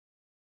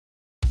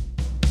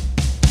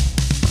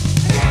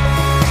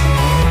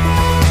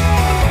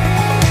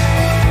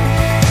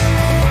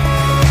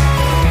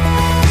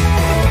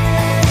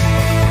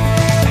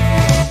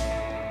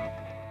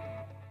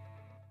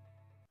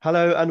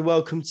Hello and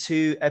welcome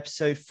to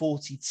episode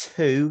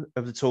 42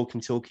 of the Talking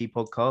Talkie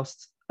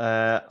podcast.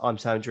 I'm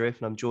Sam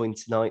Drift and I'm joined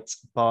tonight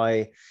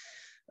by,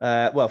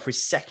 for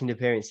his second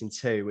appearance in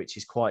two, which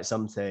is quite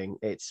something.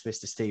 It's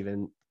Mr.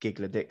 Stephen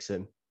Giggler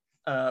Dixon.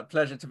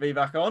 Pleasure to be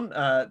back on.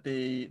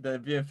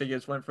 The viewing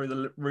figures went through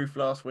the roof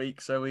last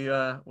week, so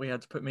we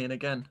had to put me in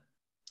again.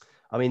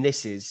 I mean,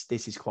 this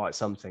is quite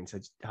something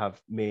to have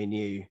me and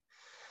you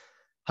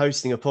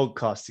hosting a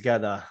podcast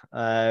together.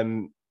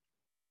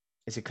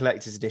 It's a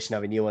collector's edition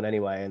having you on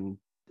anyway, and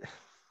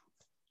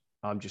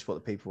I'm just what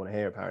the people want to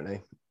hear, apparently.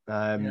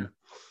 And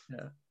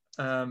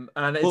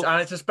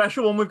it's a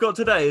special one we've got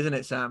today, isn't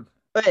it, Sam?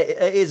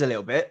 It is a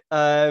little bit.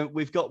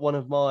 We've got one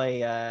of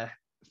my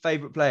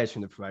favourite players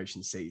from the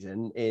promotion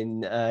season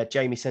in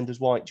Jamie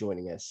Sendles-White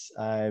joining us.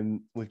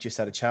 We've just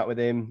had a chat with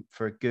him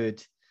for a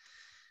good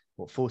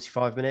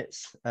 45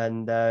 minutes,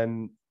 and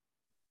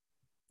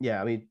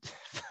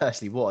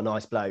firstly, what a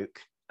nice bloke.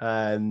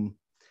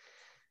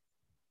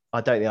 I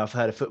don't think I've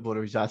heard a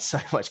footballer who's had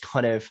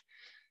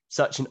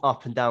such an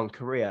up and down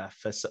career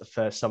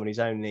for someone who's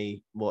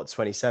only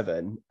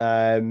 27.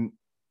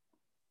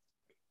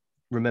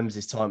 Remembers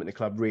his time at the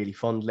club really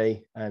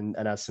fondly and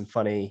has some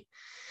funny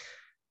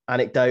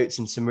anecdotes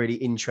and some really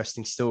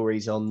interesting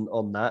stories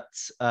on that.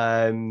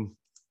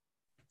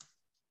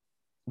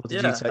 What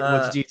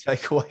did you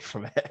take away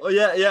from it?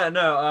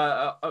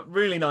 Well,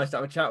 really nice to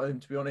have a chat with him.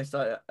 To be honest,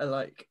 I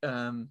like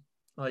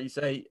you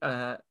say.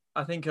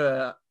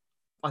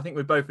 I think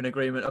we're both in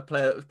agreement. A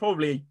player that was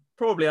probably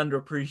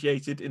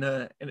underappreciated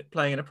in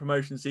playing in a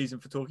promotion season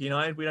for Torquay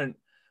United. We don't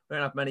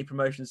have many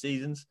promotion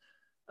seasons,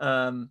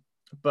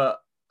 but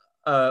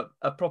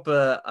a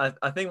proper.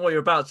 I think what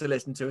you're about to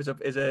listen to is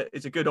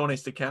a good,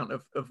 honest account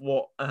of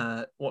what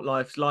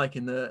life's like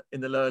in the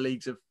lower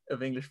leagues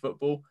of English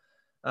football.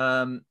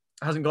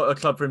 Hasn't got a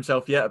club for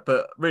himself yet,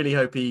 but really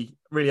hope he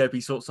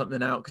sorts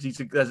something out,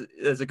 because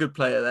there's a good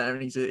player there,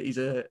 and he's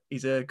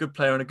a good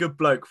player and a good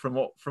bloke from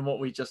what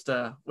we just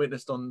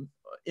witnessed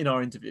in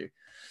our interview.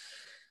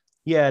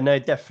 Yeah, no,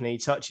 definitely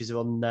touches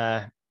on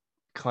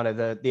kind of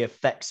the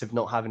effects of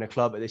not having a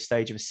club at this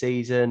stage of a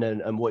season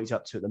and what he's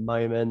up to at the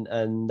moment,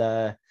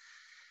 and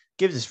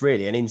gives us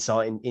really an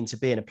insight into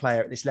being a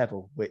player at this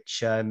level,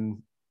 which was,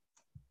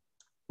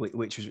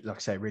 like I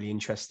say, really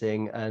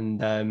interesting,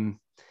 and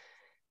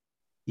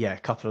a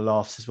couple of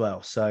laughs as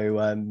well.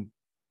 So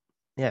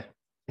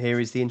here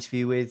is the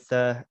interview with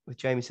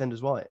Jamie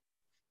Sendles-White.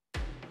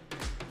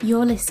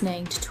 You're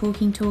listening to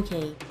Talking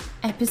Talkie,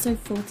 episode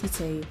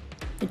 42,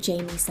 the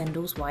Jamie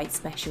Sendles-White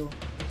special.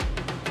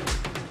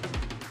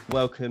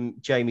 Welcome,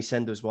 Jamie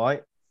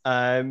Sendles-White. What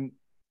are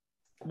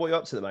you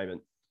up to at the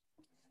moment?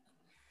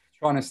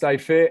 Trying to stay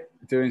fit,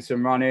 doing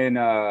some running.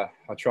 I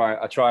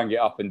try and get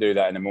up and do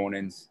that in the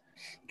mornings,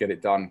 get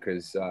it done,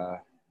 because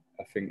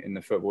I think in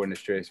the football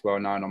industry it's well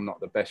known I'm not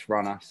the best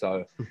runner,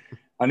 so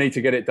I need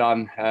to get it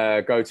done,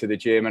 go to the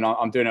gym, and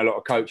I'm doing a lot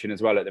of coaching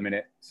as well at the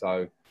minute,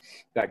 so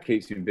that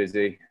keeps me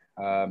busy.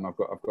 I've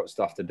got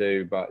stuff to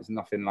do, but it's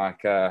nothing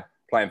like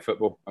playing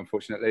football,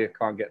 unfortunately. I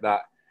can't get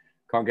that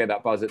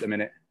buzz at the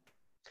minute.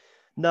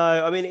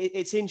 No, I mean,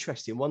 it's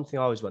interesting. One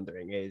thing I was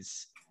wondering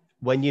is,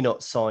 when you're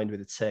not signed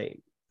with a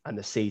team and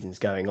the season's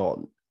going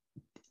on,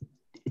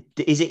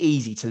 is it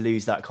easy to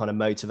lose that kind of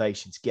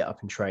motivation to get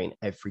up and train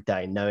every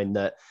day, knowing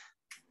that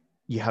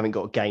you haven't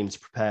got a game to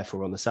prepare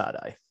for on the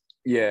Saturday?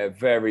 Yeah,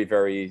 very,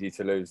 very easy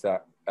to lose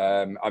that.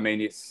 I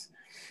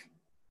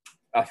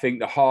think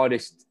the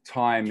hardest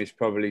time is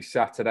probably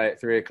Saturday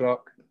at 3:00,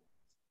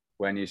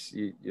 when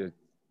you're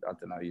I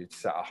don't know, you're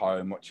sat at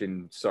home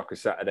watching Soccer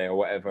Saturday or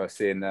whatever,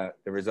 seeing the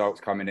results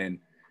coming in.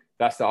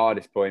 That's the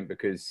hardest point,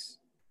 because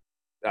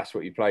that's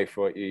what you play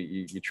for.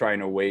 You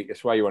train all week.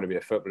 That's why you want to be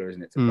a footballer,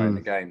 isn't it? To play in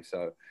the game.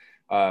 So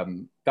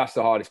that's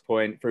the hardest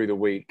point. Through the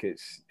week,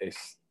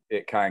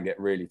 it can get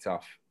really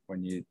tough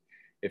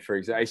for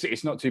example,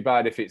 it's not too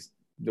bad if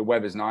the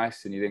weather's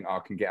nice and you think, I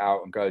can get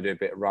out and go do a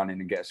bit of running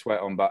and get a sweat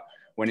on. But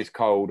when it's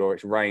cold or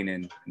it's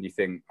raining and you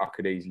think, I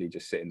could easily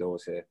just sit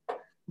indoors here.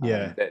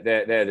 Yeah,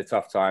 they're the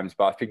tough times.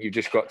 But I think you've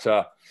got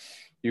to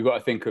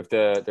think of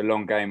the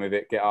long game of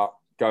it. Get up,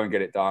 go and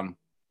get it done.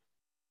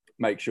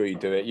 Make sure you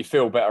do it. You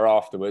feel better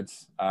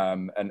afterwards,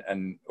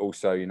 and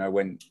also,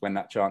 when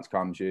that chance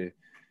comes, you're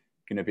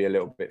going to be a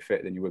little bit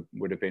fit than you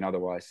would have been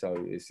otherwise. So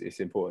it's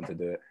important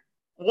to do it.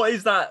 What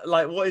is that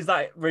like? What is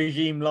that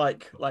regime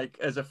like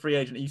as a free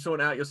agent? Are you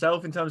sorting it out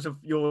yourself in terms of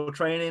your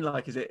training?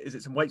 Like, is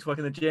it some weights work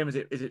in the gym? Is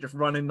it just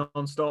running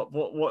non-stop?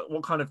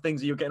 What kind of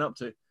things are you getting up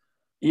to?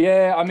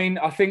 Yeah, I mean,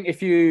 I think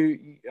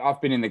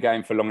I've been in the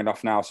game for long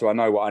enough now, so I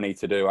know what I need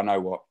to do. I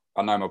know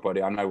my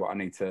body. I know what I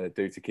need to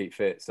do to keep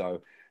fit.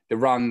 So the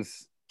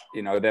runs,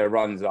 there are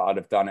runs that I'd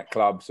have done at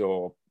clubs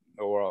or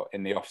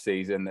in the off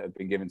season that have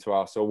been given to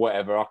us or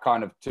whatever. I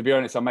kind of, to be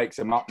honest, I make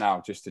some up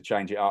now just to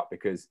change it up,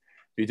 because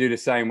if you do the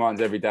same ones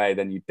every day,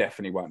 then you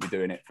definitely won't be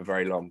doing it for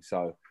very long.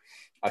 So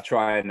I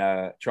try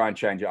and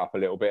change it up a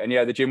little bit. And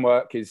yeah, the gym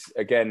work is,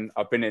 again,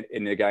 I've been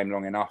in the game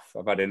long enough.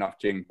 I've had enough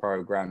gym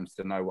programs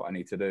to know what I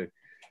need to do.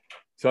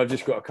 So I've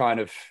just got to kind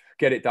of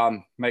get it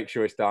done, make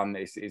sure it's done.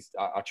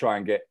 I try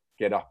and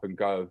get up and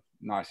go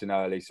nice and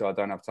early, so I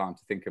don't have time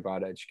to think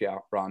about it. Just get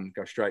up, run,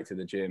 go straight to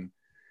the gym,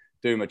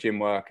 do my gym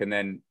work, and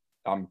then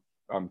I'm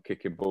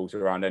kicking balls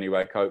around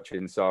anyway,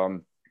 coaching. So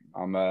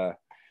I'm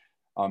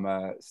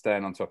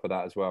staying on top of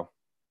that as well.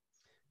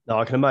 No,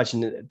 I can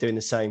imagine doing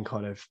the same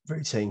kind of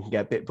routine can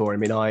get a bit boring.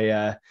 I mean,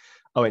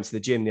 I went to the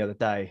gym the other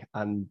day,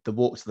 and the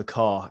walk to the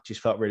car just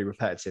felt really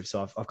repetitive.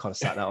 So I've kind of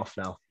sat that off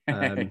now.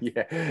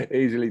 Yeah,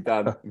 easily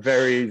done.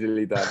 Very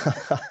easily done.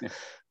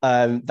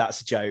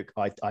 That's a joke.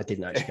 I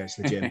didn't actually go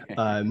to the gym.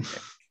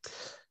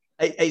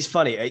 It's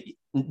funny.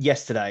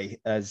 Yesterday,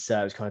 as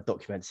was kind of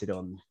documented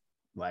on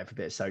every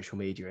bit of social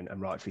media,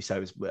 and rightfully so, it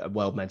was a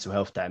World Mental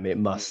Health Day. I mean, it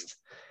must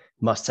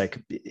take,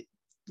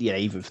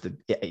 even for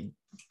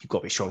you've got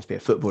to be strong to be a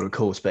footballer, of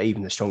course, but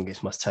even the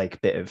strongest must take a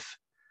bit of.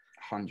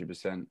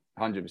 100%.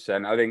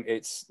 I think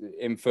it's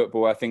in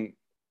football. I think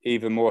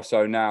even more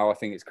so now. I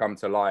think it's come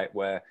to light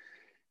where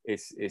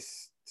it's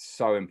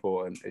so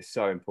important. It's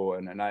so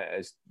important, and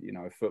as you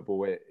know,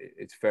 football.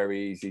 It's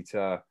very easy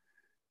to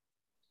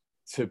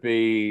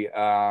be,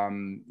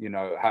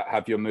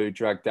 have your mood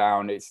dragged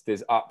down.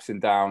 There's ups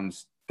and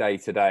downs day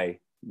to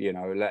day.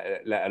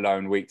 Let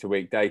alone week to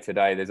week, day to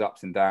day. There's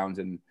ups and downs,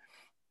 and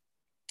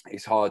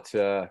it's hard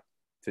to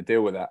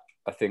deal with that.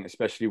 I think,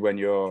 especially when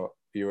you're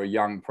a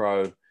young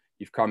pro.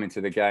 You've come into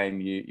the game,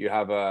 you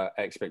have a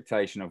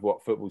expectation of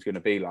what football's going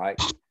to be like,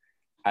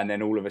 and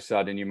then all of a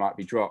sudden you might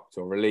be dropped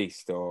or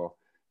released, or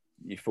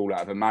you fall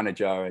out of a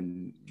manager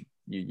and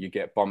you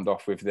get bombed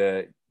off with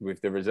the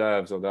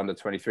reserves or the under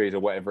 23s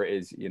or whatever it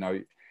is.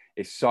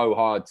 It's so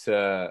hard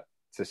to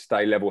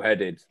stay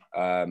level-headed,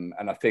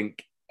 and I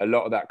think a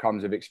lot of that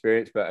comes with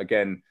experience. But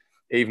again,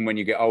 even when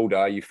you get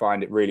older, you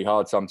find it really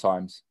hard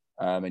sometimes,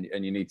 and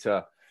you need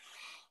to.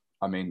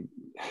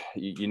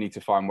 You need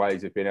to find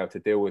ways of being able to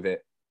deal with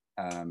it.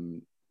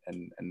 And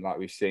like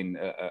we've seen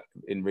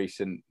in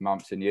recent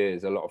months and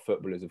years, a lot of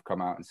footballers have come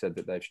out and said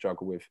that they've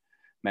struggled with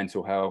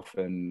mental health,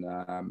 and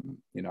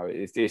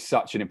it's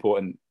such an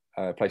important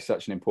plays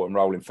such an important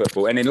role in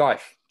football and in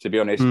life, to be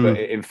honest. But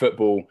in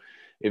football,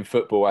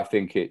 I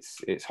think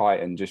it's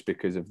heightened just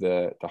because of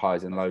the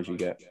highs and lows you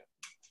get.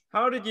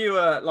 How did you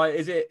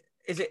is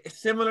it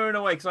similar in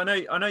a way? Because I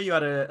know you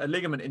had a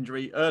ligament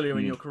injury earlier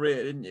in your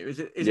career, didn't you? Is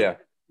it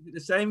the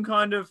same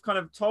kind of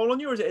toll on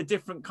you, or is it a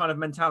different kind of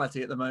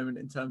mentality at the moment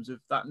in terms of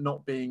that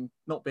not being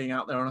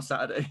out there on a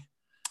Saturday?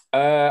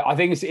 I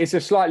think it's a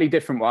slightly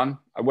different one.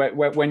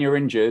 When you're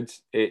injured,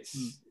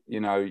 it's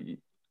you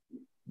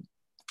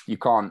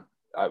can't.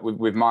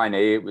 With my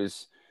knee, it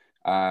was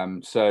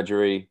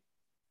surgery,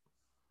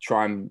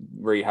 try and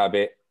rehab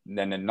it,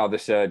 then another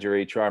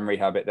surgery, try and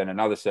rehab it, then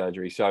another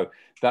surgery. So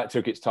that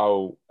took its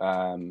toll,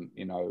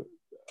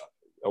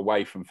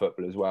 away from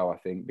football as well. I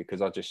think because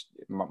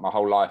my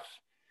whole life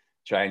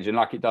changed, and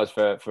like it does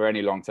for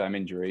any long-term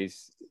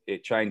injuries,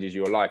 it changes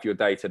your life, your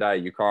day to day.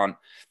 You can't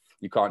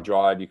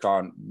drive, you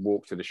can't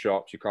walk to the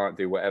shops, you can't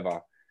do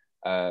whatever,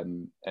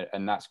 and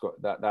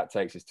that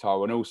takes its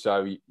toll. And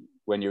also,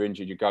 when you're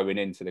injured, you're going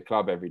into the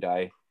club every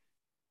day,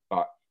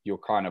 but you're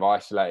kind of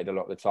isolated a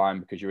lot of the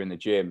time because you're in the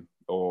gym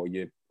or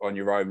you're on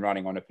your own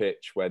running on a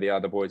pitch where the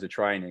other boys are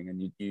training,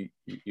 and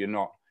you're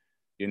not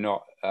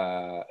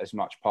as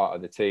much part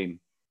of the team.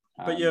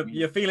 But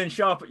you're feeling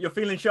sharp. You're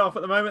feeling sharp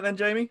at the moment, then,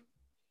 Jamie?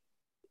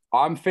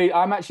 I'm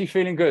actually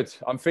feeling good.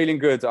 I'm feeling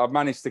good. I've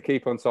managed to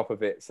keep on top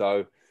of it,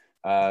 so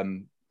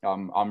I'm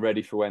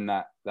ready for when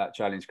that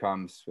challenge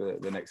comes for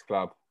the next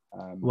club.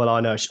 Well,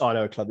 I know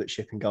a club that's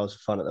shipping goals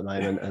for fun at the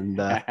moment,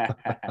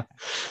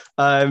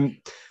 and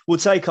we'll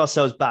take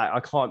ourselves back. I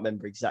can't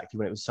remember exactly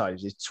when it was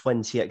started. It was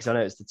 20, because I know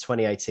it's the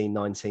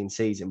 2018-19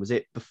 season. Was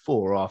it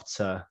before or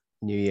after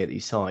New Year that you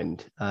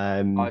signed?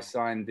 I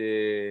signed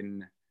it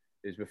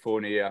was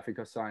before New Year. I think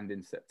I signed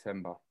in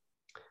September.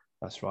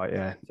 That's right,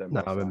 yeah.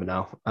 No, I remember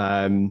now.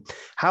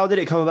 How did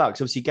it come about?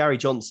 Because obviously Gary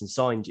Johnson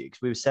signed you, because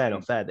we were saying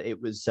off air that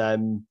it was a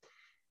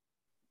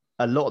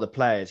lot of the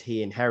players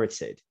he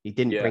inherited. He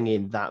didn't bring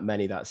in that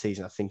many that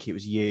season. I think it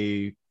was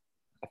you,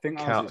 I think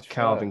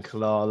Calvin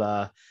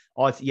Kalala.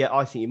 I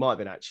think you might have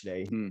been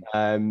actually.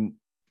 Calvin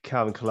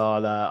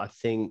Kalala, I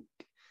think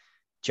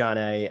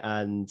Jane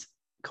and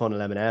Conor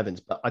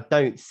Lemon-Evans, but I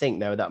don't think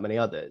there were that many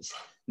others.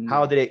 No.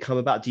 How did it come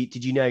about?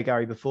 Did you know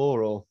Gary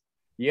before, or?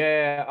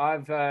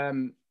 Yeah,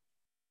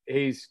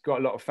 he's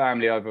got a lot of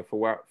family over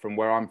from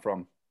where I'm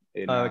from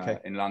in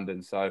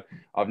London. So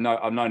I've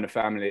known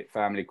the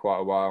family quite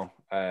a while,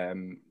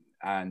 and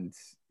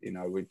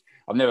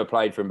I've never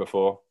played for him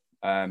before.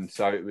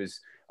 So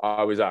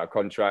I was out of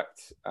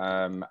contract,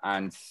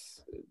 and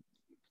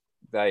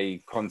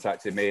they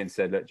contacted me and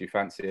said, "Look, do you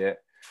fancy it?"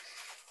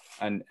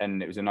 And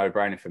it was a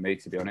no-brainer for me,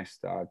 to be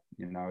honest. I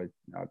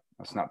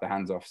snapped the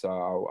hands off,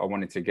 so I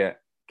wanted to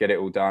get it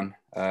all done,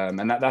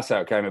 and that's how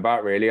it came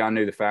about. Really, I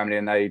knew the family,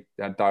 and they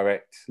had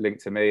direct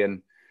link to me,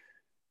 and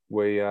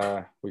we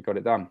got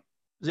it done.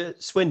 Was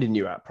it Swindon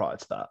you were at prior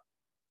to that?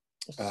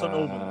 St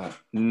Albans.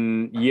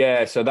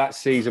 Yeah, so that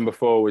season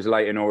before was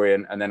Leyton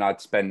Orient, and then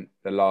I'd spent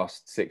the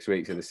last 6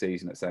 weeks of the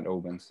season at St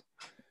Albans.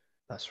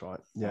 That's right.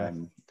 Yeah.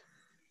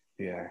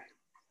 Yeah.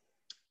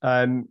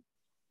 So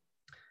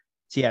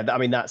yeah, I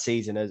mean, that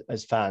season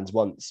as fans,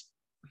 once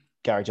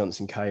Gary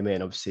Johnson came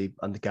in, obviously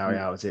under Gary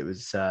Howard, it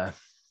was not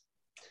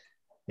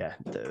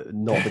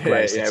the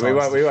greatest. Yeah, we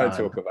won't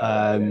talk about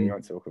that. Yeah, we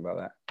won't talk about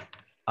that.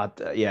 I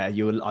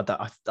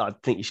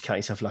think you should count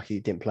yourself lucky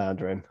you didn't play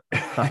under him.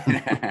 I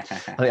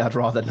think I'd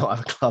rather not have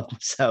a club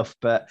myself.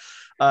 But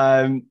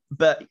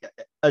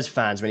as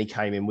fans, when he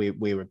came in,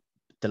 we were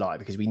delighted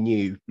because we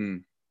knew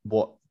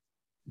what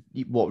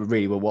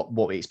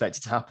we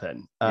expected to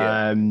happen.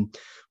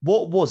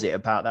 What was it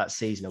about that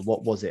season, and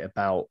what was it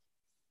about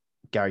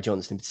Gary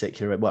Johnson in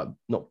particular? Well,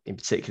 not in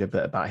particular,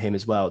 but about him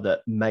as well,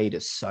 that made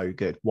us so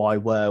good. Why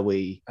were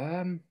we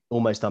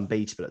almost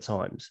unbeatable at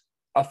times?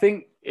 I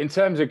think in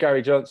terms of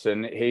Gary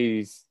Johnson,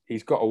 he's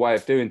got a way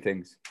of doing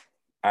things,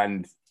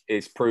 and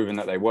it's proven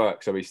that they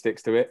work. So he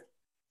sticks to it,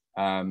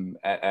 and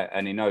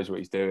he knows what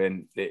he's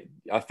doing.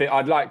 I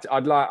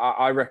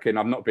reckon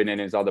I've not been in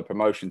his other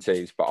promotion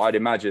teams, but I'd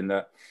imagine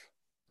that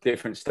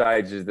different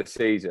stages of the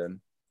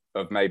season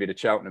of maybe the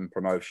Cheltenham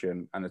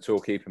promotion and the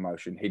Torquay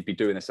promotion, he'd be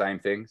doing the same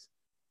things.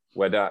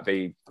 Whether that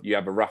be you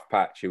have a rough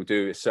patch, he'll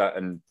do a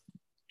certain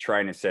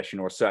training session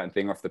or a certain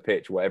thing off the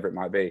pitch, whatever it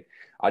might be.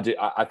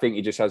 I think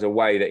he just has a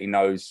way that he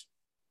knows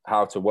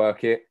how to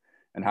work it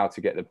and how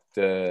to get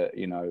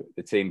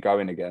the team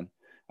going again.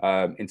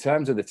 In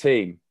terms of the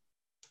team,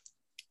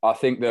 I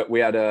think that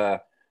we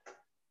had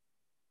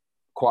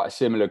quite a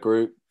similar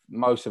group.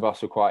 Most of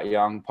us were quite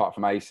young, apart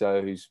from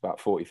Asa, who's about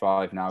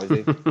 45 now, is he?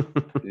 Is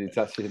he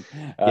touching?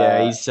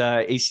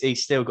 Yeah,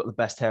 he's still got the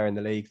best hair in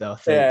the league, though, I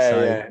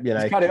think.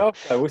 Yeah. He's cut it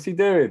off, though. What's he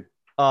doing?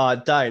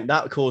 Don't.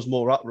 That caused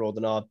more uproar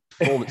than our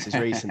performances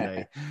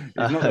recently.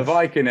 He's not the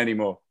Viking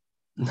anymore.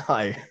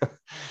 No.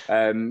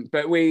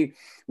 But we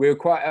were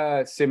quite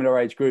a similar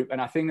age group. And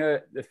I think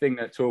that the thing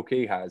that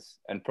Torquay has,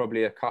 and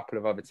probably a couple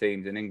of other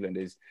teams in England,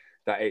 is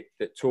that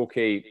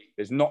Torquay,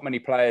 there's not many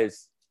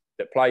players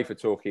that play for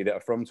Torquay that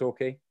are from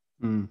Torquay.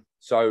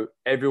 So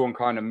everyone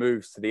kind of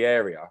moves to the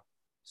area.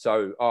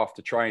 So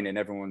after training,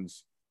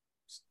 everyone's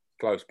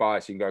close by,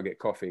 so you can go get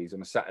coffees.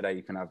 On a Saturday,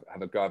 you can have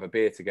a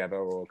beer together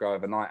or go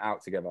have a night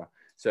out together.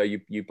 So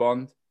you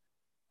bond.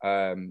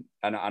 And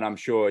I'm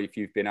sure if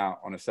you've been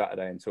out on a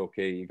Saturday in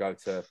Torquay, you go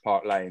to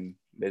Park Lane,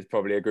 there's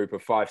probably a group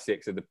of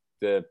 5-6 of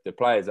the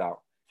players out,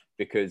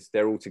 because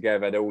they're all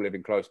together, they're all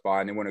living close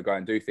by, and they want to go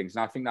and do things.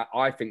 And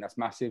I think that's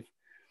massive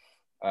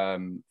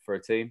for a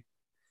team.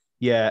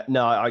 Yeah,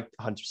 no, I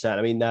 100%.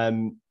 I mean,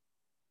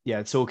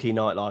 Torquay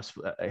nightlife,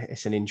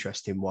 it's an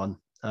interesting one.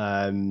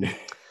 I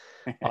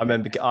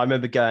remember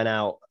going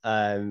out.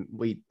 I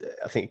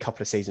think a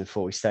couple of seasons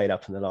before, we stayed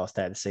up on the last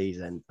day of the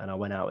season, and I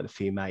went out with a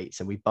few mates,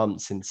 and we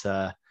bumped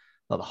into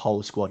the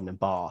whole squad in a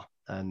bar.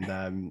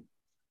 And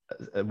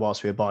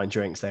whilst we were buying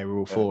drinks, they were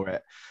all for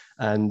it.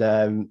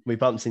 And we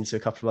bumped into a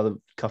couple of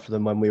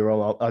them when we were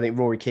on. I think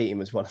Rory Keating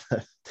was one of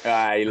them.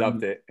 He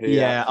loved it.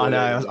 I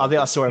know. I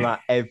think I saw him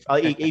at.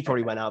 He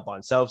probably went out by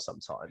himself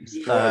sometimes.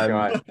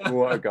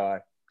 What a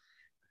guy!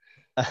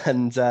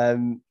 And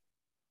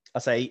I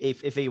say,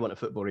 if he wanted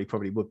football, he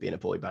probably would be in a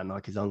boy band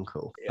like his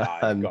uncle.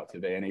 Yeah, he's got to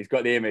be, and he's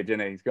got the image,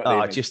 and he's got the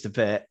image. Just a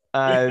bit.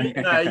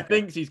 He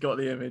thinks he's got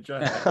the image.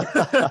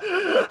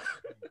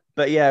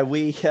 But yeah,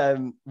 we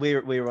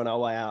were on our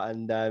way out,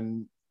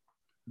 and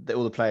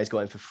all the players got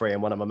in for free,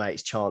 and one of my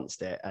mates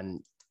chanced it,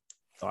 and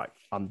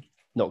I'm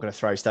not going to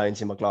throw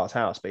stones in my glass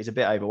house, but he's a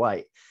bit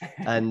overweight,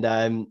 and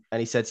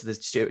he said to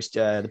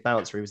the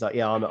bouncer, he was like,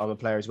 "Yeah, I'm a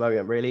player as well." He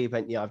went, "Really?" He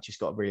went, "Yeah, I've just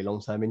got a really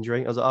long-term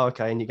injury." I was like, "Oh,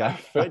 okay." And you go,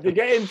 "Did you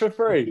get in for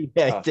free?"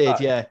 Yeah, he did.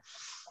 Yeah.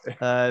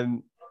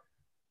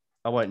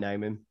 I won't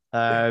name him.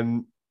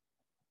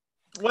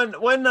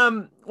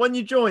 When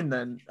you joined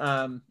then,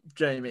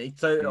 Jamie.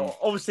 So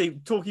obviously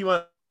Torquay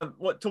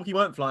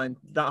weren't flying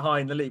that high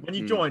in the league. When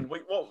you joined,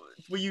 what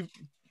were you?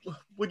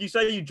 Would you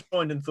say you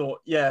joined and thought,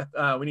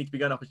 we need to be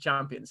going up as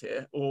champions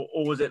here, or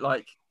was it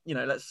like,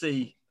 let's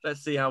see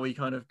how we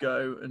kind of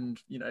go,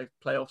 and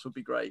playoffs would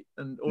be great?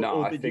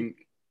 I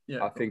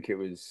think it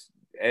was,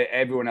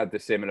 everyone had the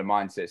similar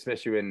mindset,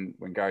 especially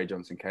when Gary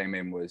Johnson came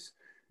in, was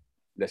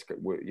let's go,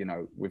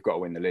 we've got to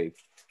win the league.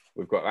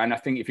 And I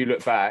think if you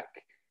look back,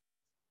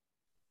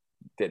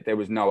 there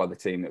was no other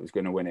team that was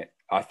going to win it.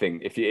 I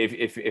think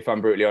if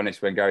I'm brutally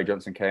honest, when Gary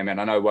Johnson came in,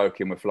 I know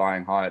Woking were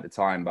flying high at the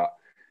time, but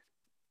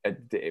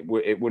it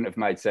wouldn't have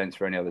made sense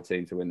for any other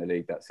team to win the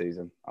league that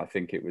season. I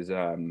think it was,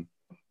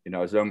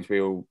 as long as we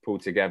all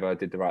pulled together,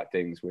 did the right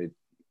things, we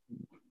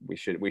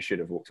should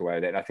have walked away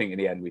with it. And I think in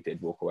the end we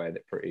did walk away with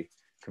it pretty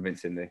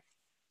convincingly.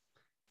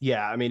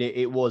 Yeah, I mean,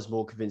 it was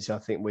more convincing, I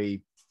think,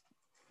 we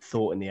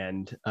thought in the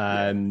end.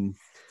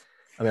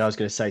 I was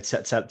going to say,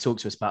 talk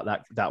to us about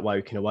that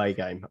Woking away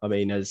game. I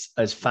mean, as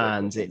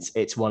fans,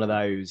 it's one of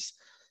those,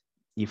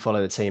 you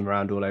follow the team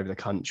around all over the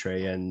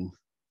country, and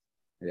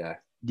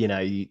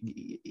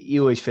you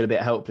always feel a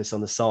bit helpless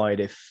on the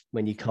side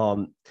when you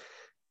can't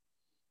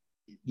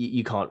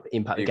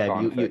impact the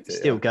game. You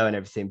still go and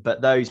everything,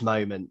 but those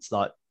moments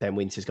like Ben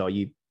Winter's goal,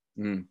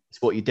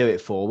 it's what you do it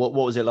for. What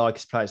was it like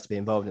as players to be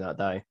involved in that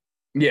day?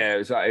 Yeah,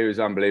 it was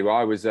unbelievable.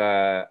 I was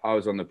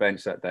on the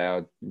bench that day. I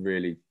was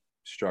really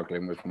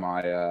struggling with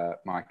my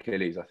my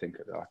Achilles. I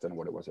don't know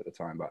what it was at the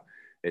time, but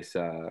it's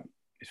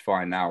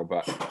fine now.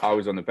 But I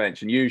was on the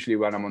bench, and usually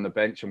when I'm on the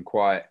bench, I'm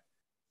quite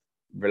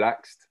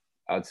relaxed.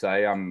 I'd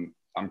say I'm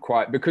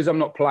quite, because I'm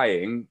not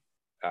playing.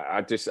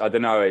 I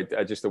don't know.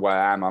 Just the way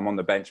I am. I'm on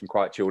the bench. I'm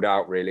quite chilled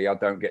out. Really, I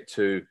don't get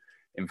too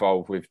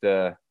involved with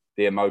the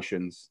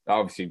emotions.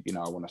 Obviously,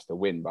 I want us to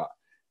win, but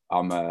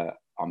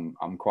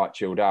I'm quite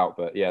chilled out.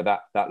 But yeah,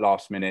 that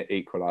last minute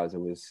equaliser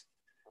was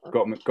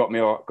got me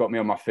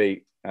on my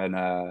feet, and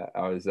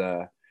I was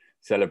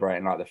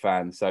celebrating like the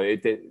fans. So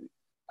it did.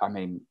 I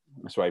mean,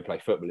 that's why you play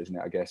football, isn't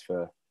it? I guess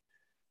for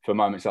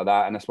moments like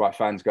that, and that's why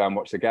fans go and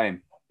watch the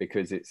game,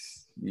 because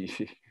it's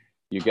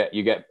you get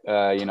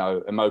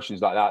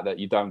emotions like that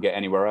you don't get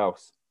anywhere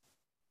else.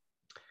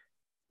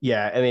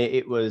 Yeah, I mean,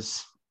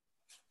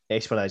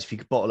 it's one of those, if you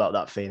could bottle up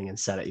that feeling and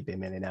sell it, you'd be a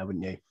millionaire,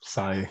 wouldn't you?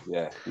 So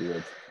yeah,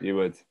 you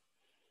would.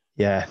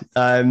 Yeah.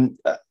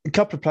 A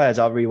couple of players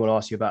I really want to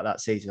ask you about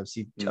that season.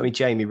 Obviously, I mean,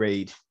 Jamie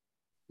Reid.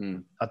 I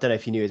don't know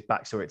if you knew his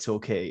backstory at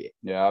Torquay.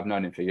 Yeah, I've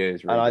known him for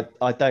years. Really. And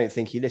I don't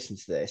think he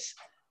listens to this,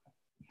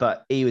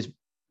 but he was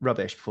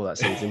rubbish before that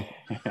season.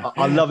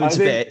 I love him to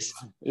bits.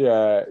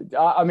 Yeah,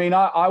 I mean,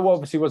 I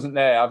obviously wasn't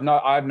there.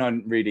 I've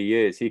known Reedy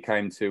years. He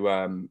came to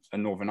a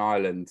Northern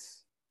Ireland.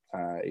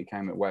 He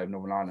came at way of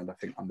Northern Ireland, I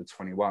think, under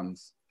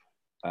 21s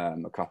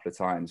a couple of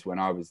times when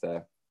I was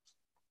there.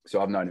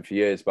 So I've known him for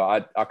years,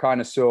 but I kind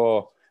of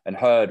saw and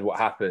heard what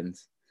happened,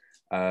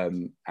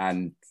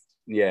 and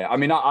yeah, I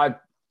mean,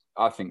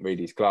 I think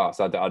Reedy's class.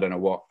 I don't know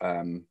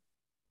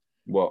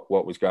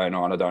what was going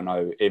on. I don't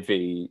know if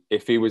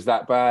he was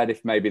that bad,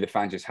 if maybe the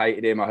fans just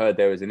hated him. I heard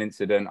there was an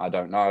incident. I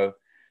don't know.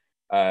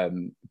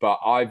 But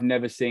I've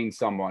never seen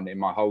someone in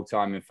my whole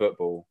time in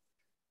football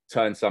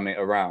turn something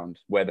around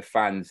where the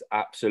fans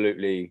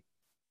absolutely,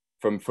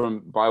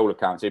 from by all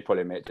accounts, he'd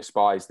probably admit,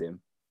 despised him,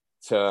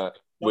 to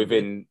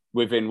within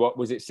what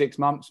was it, 6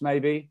 months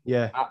maybe?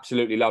 Yeah.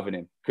 Absolutely loving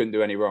him. Couldn't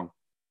do any wrong.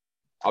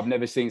 I've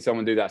never seen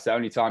someone do that. It's the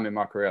only time in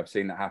my career I've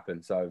seen that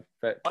happen. So,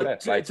 to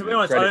be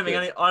honest, I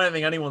don't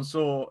think anyone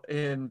saw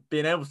him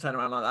being able to turn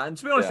around like that. And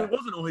to be honest, it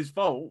wasn't all his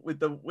fault with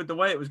the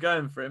way it was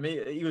going for him.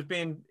 He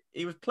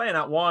was playing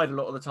out wide a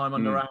lot of the time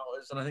under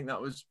hours, and I think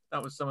that was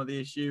some of the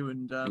issue.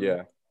 And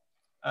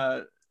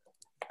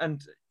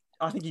and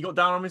I think he got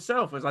down on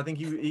himself. As I think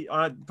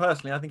I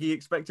think he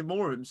expected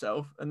more of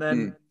himself, and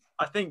then.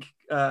 I think,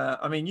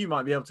 I mean, you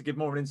might be able to give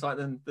more of an insight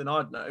than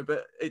I'd know,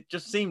 but it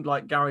just seemed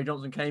like Gary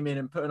Johnson came in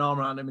and put an arm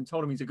around him and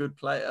told him he's a good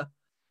player.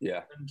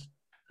 Yeah.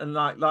 And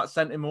like that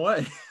sent him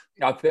away.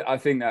 I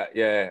think that,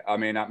 yeah, I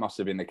mean, that must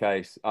have been the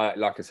case.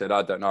 Like I said,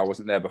 I don't know. I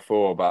wasn't there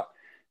before, but,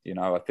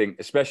 I think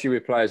especially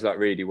with players like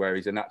Reedy, where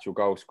he's a natural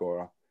goal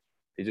scorer,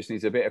 he just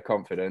needs a bit of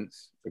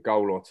confidence, a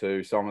goal or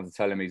two, someone to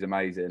tell him he's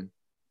amazing,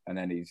 and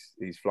then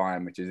he's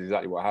flying, which is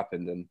exactly what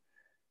happened. And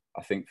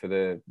I think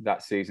for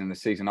that season, the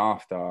season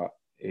after,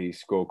 he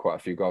scored quite a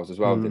few goals as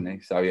well, didn't he?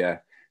 So yeah,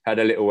 had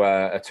a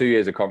little 2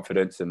 years of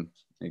confidence, and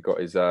he got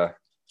his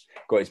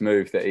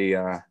move that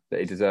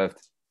he deserved.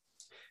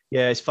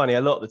 Yeah, it's funny.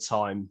 A lot of the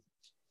time,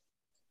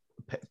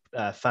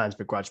 fans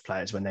begrudge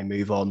players when they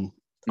move on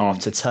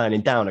after turning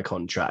down a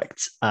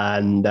contract,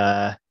 and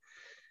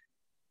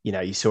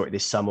you saw it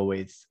this summer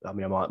with. I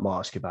mean, I might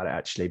ask you about it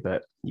actually,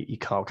 but you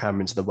Carl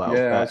Cameron's of the world.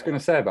 Yeah, I was going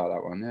to say about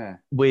that one. Yeah,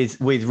 with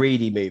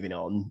Reedy moving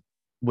on.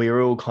 We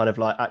were all kind of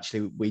like,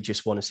 actually, we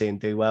just want to see him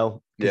do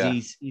well,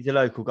 because he's a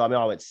local guy. I mean,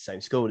 I went to the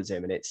same school as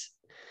him, and it's,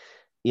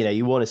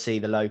 you want to see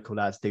the local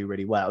lads do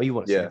really well. You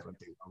want to see everyone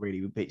do well,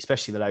 really,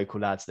 especially the local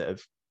lads that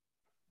have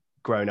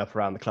grown up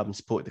around the club and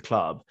supported the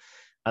club.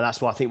 And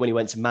that's why I think when he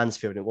went to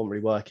Mansfield and it wasn't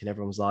really working,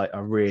 everyone was like, I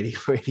really,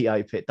 really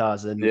hope it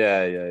does. And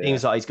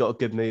things like he's got a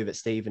good move at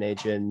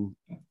Stevenage, and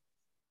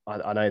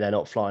I know they're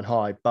not flying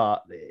high,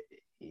 but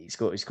he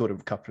scored a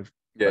couple of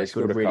he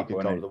scored a really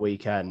good goal at the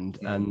weekend,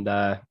 and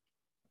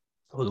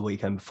or the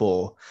weekend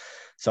before.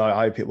 So I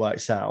hope it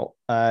works out.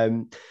 I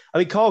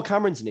mean, Carl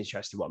Cameron's an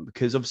interesting one,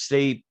 because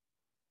obviously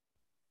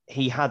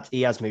he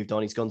has moved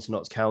on. He's gone to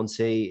Notts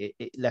County.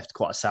 It left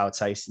quite a sour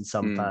taste in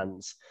some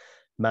fans'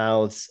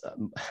 mouths.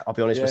 I'll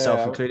be honest,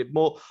 myself included.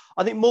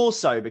 I think more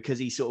so because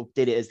he sort of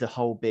did it as the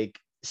whole big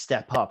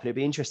step up. And it'd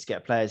be interesting to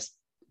get a player's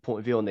point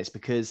of view on this,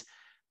 because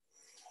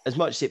as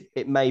much as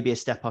it may be a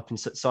step up in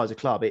size of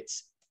club,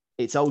 it's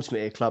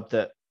ultimately a club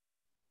that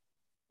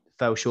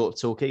fell short of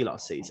Torquay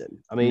last season.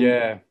 I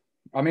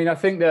mean, I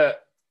think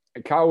that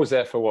Carl was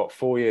there for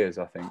 4 years,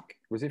 I think.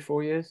 Was it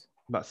 4 years?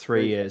 About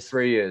 3 years.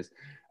 3 years.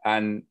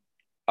 And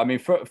I mean,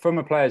 from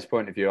a player's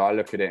point of view, I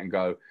look at it and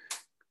go,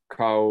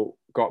 Carl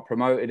got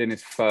promoted in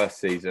his first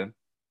season.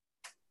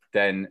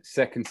 Then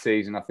second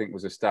season, I think,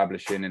 was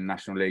establishing in the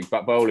National League.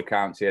 But by all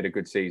accounts, he had a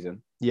good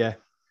season. Yeah.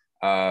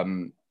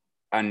 And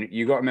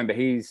you got to remember,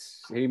 he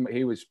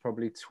was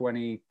probably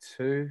 21,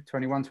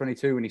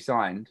 22 when he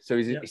signed. So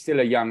he's still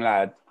a young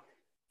lad.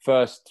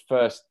 First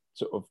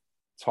sort of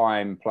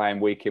time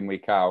playing week in,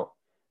 week out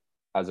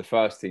as a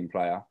first team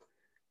player.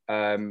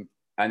 And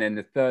then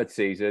the third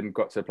season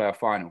got to play a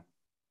final.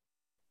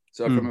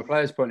 So from a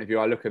player's point of view,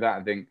 I look at that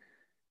and think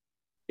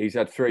he's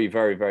had 3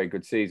 very, very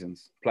good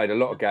seasons. Played a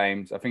lot of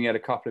games. I think he had a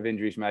couple of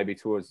injuries maybe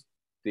towards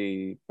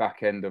the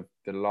back end of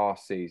the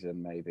last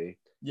season, maybe.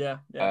 Yeah.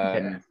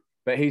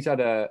 But he's had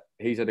a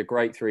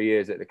great 3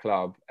 years at the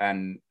club,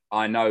 and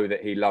I know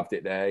that he loved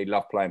it there. He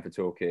loved playing for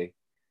Torquay.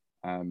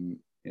 You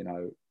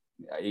know,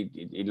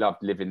 he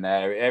loved living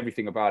there.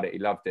 Everything about it, he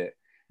loved it.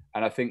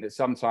 And I think that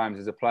sometimes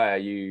as a player,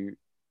 you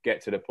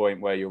get to the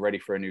point where you're ready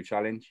for a new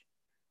challenge.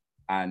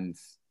 And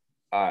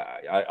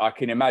I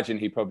can imagine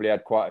he probably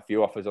had quite a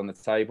few offers on the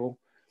table.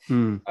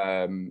 And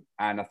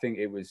I think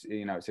it was,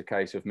 you know, it's a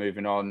case of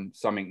moving on,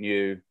 something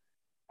new.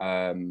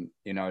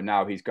 You know,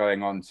 now he's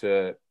going on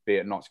to be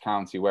at Notts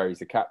County where he's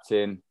the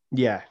captain.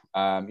 Yeah.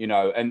 You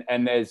know, and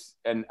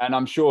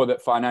I'm sure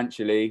that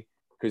financially,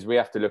 because we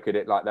have to look at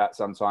it like that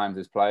sometimes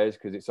as players,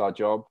 because it's our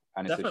job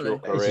and it's Definitely. a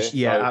short career.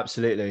 Yeah, so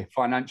absolutely.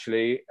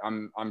 Financially,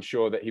 I'm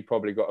sure that he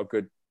probably got a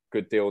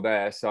good deal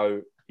there.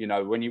 So, you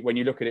know, when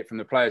you look at it from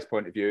the player's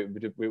point of view,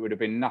 it would have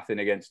been nothing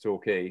against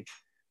Torquay.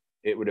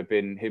 It would have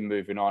been him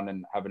moving on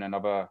and having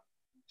another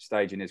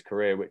stage in his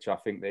career, which I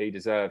think that he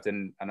deserved,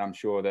 and I'm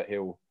sure that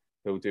he'll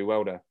do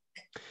well there.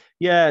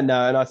 Yeah,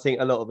 no, and I think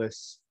a lot of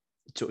us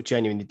sort of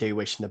genuinely do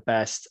wish him the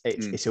best.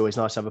 It's always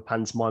nice to have a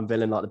pantomime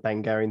villain like the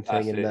Ben Garin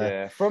thing in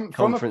the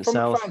Conference South.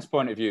 From a fan's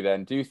point of view,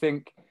 then, do you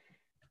think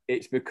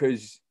it's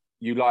because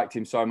you liked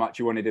him so much,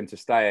 you wanted him to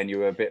stay, and you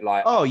were a bit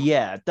like, oh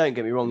yeah, don't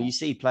get me wrong. You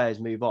see players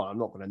move on. I'm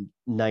not going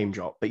to name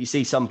drop, but you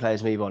see some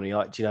players move on, and you're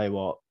like, do you know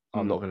what?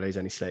 I'm not going to lose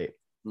any sleep.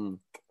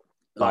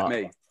 Like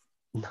me.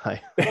 No.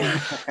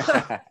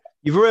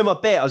 You've ruined my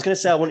bit. I was going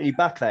to say I wanted you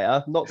back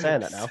later. I'm not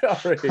saying that now.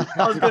 Sorry.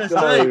 I was going to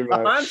say,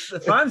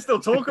 the fans still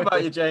talk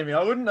about you, Jamie.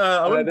 I wouldn't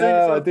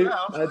I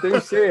do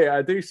see it.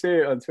 I do see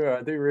it on Twitter.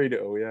 I do read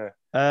it all. Yeah.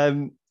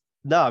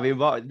 No, I mean,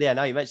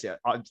 now you mentioned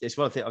it. It's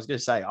one thing I was going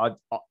to say.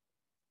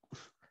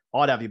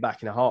 I'd have you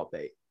back in a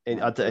heartbeat,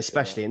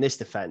 especially in this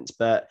defence.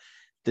 But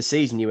the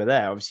season you were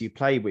there, obviously you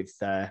played with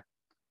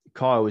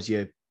Kyle was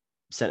your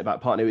centre back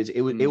partner.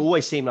 It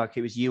always seemed like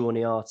it was you or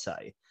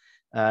Niarte.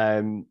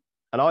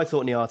 And I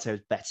thought Niarte was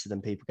better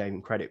than people gave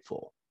him credit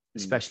for,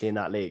 especially in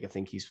that league. I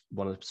think he's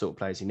one of the sort of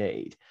players you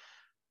need.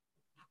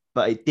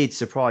 But it did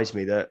surprise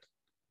me that,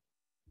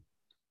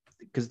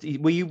 because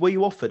were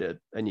you offered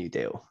a new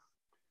deal?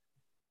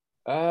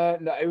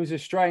 No, it was a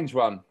strange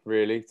one,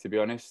 really, to be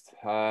honest.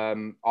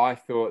 I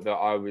thought that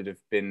I would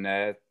have been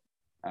there.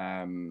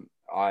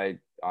 I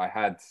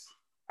had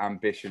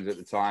ambitions at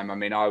the time. I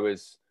mean,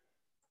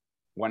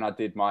 when I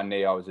did my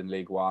knee, I was in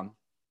League One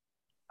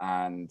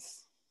and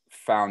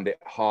found it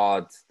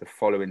hard the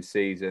following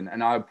season.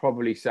 And I would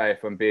probably say,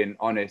 if I'm being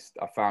honest,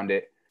 I found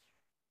it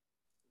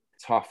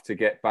tough to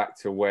get back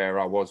to where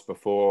I was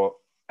before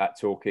at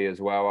Torquay as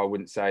well. I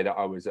wouldn't say that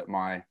I was at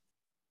my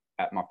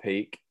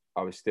peak.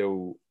 I was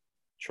still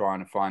trying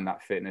to find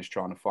that fitness,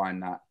 trying to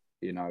find that,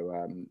 you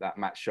know, that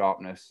match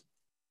sharpness.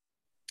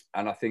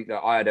 And I think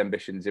that I had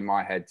ambitions in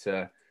my head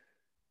to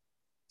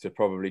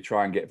probably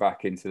try and get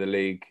back into the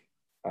league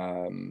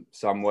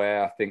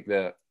somewhere. I think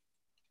that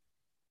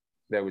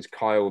there was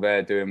Kyle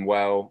there doing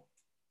well.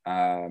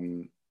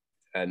 And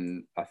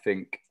I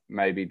think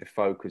maybe the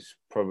focus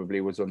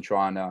probably was on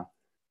trying to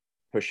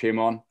push him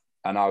on.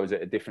 And I was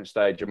at a different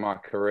stage of my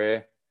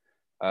career.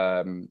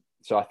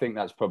 So I think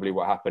that's probably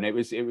what happened. It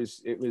was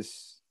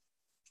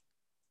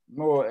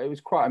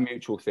quite a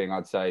mutual thing,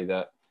 I'd say,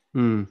 that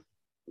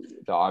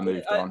I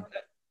moved on.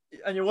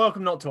 And you're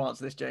welcome not to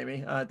answer this,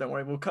 Jamie. Don't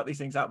worry, we'll cut these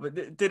things out.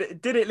 But did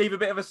it leave a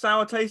bit of a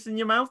sour taste in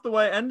your mouth the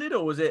way it ended,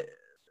 or was it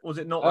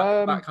not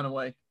that kind of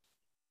way?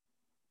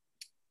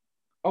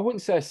 I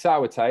wouldn't say a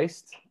sour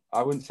taste.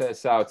 I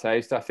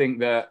think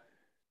that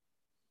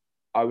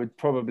I would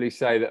probably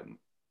say that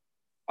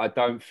I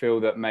don't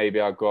feel that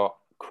maybe I got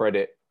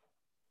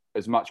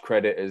as much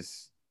credit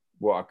as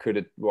what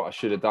I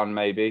should have done,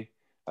 maybe.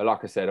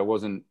 Like I said, I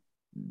wasn't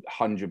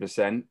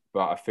 100%,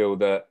 but I feel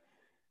that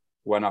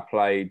when I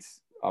played,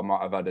 I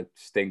might have had a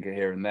stinker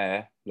here and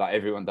there, like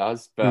everyone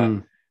does.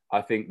 But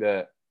I think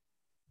that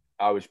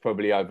I was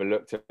probably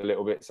overlooked a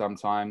little bit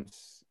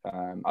sometimes.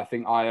 I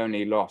think I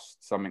only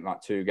lost something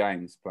like 2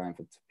 games playing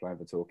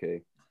for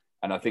Torquay,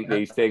 and I think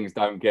these things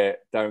don't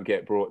get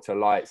brought to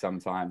light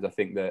sometimes. I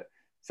think that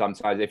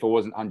sometimes if I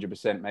wasn't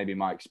 100%, maybe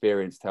my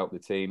experience helped the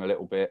team a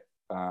little bit.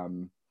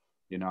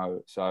 You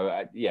know,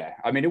 so yeah.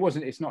 I mean,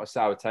 it's not a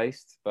sour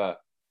taste, but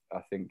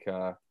I think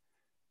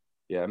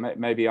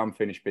maybe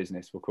unfinished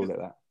business. We'll call it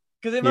that.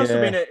 Because it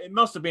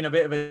must have been a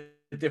bit of a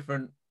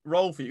different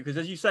role for you. Because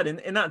as you said,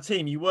 in that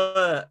team, you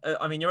were.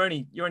 I mean, you're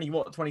only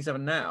what,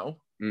 27 now.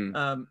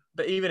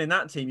 But even in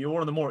that team, you were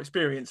one of the more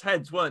experienced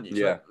heads, weren't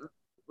you? Yeah.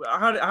 So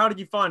how did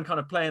you find kind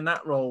of playing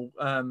that role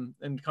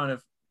and kind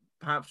of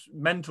perhaps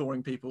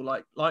mentoring people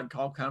like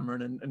Carl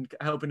Cameron and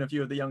helping a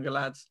few of the younger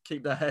lads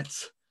keep their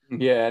heads?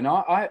 Yeah, no,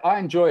 I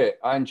enjoy it.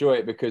 I enjoy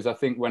it because I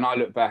think when I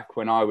look back,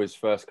 when I was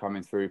first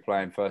coming through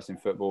playing first in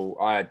football,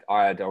 I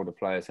had older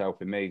players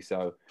helping me.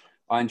 So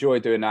I enjoy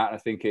doing that. I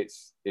think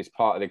it's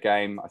part of the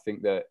game. I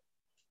think that,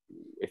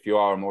 if you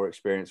are a more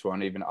experienced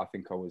one, even I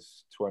think I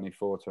was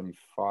 24,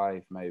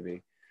 25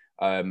 maybe.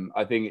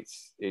 I think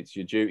it's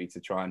your duty to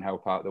try and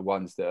help out the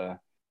ones that are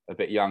a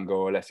bit younger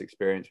or less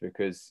experienced,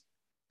 because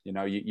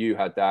you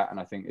had that, and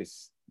I think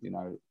it's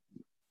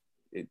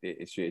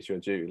it's your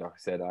duty. Like I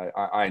said,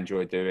 I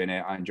enjoy doing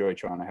it. I enjoy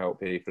trying to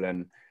help people,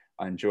 and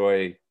I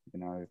enjoy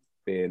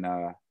being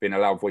a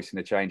loud voice in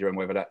the change room,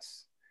 whether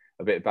that's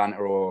a bit of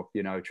banter or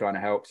trying to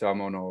help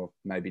someone or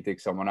maybe dig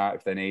someone out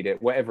if they need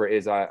it. Whatever it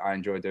is, I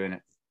enjoy doing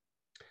it.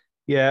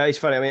 Yeah, it's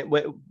funny. I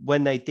mean,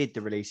 when they did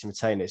the release and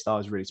retain list, I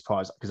was really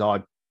surprised because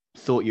I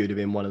thought you would have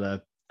been one of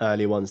the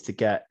early ones to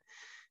get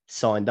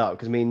signed up.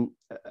 Because I mean,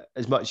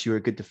 as much as you're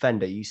a good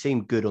defender, you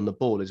seem good on the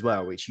ball as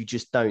well, which you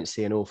just don't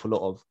see an awful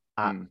lot of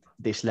at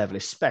this level,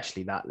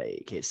 especially that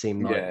league. It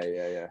seemed like,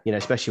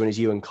 especially when it's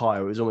you and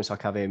Kyle, it was almost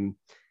like having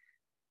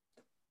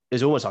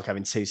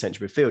two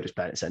central midfielders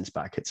playing at centre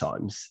back at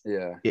times.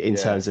 Yeah, in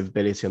terms of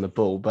ability on the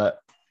ball. But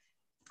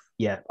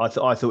yeah, I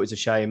thought it was a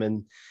shame,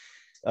 and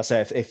I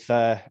say if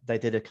they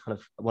did a kind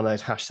of one of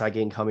those hashtag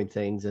incoming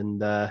things,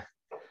 and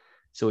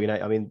so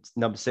I mean,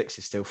 number 6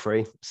 is still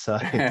free. So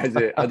is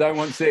it? I don't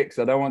want 6.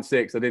 I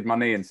did my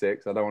knee in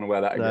 6. I don't want to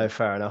wear that again. No,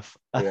 fair enough.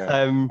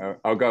 Yeah.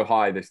 I'll go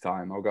high this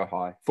time. I'll go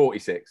high.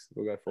 46.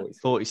 We'll go 46.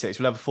 46.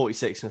 We'll have a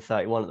 46 and a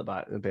 31 at the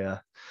back.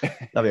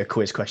 That'll be a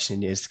quiz question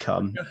in years to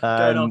come.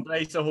 Going after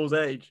Asa Hall's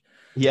age.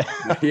 Yeah.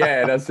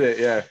 Yeah, that's it.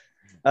 Yeah.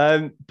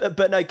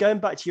 But no, going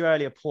back to your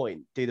earlier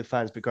point, do the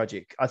fans begrudge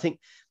it? I think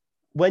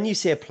when you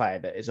see a player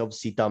that has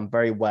obviously done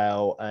very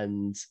well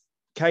and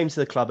came to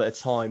the club at a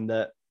time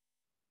that,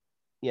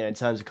 in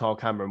terms of Carl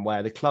Cameron,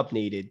 where the club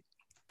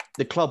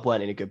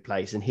weren't in a good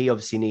place, and he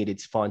obviously needed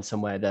to find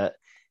somewhere that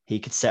he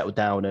could settle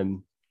down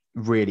and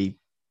really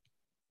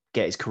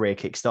get his career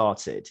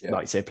kick-started,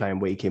 like say playing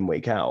week in,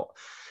 week out.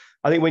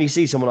 I think when you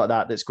see someone like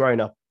that that's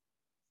grown up,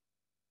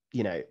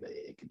 had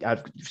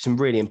some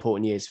really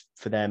important years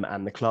for them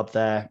and the club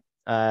there.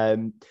 I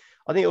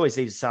think it always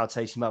leaves a sour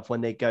taste in your mouth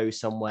when they go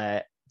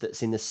somewhere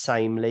that's in the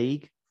same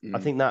league. I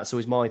think that's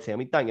always my thing. I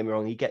mean, don't get me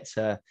wrong, you get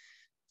to,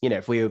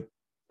 if we were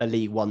a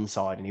League One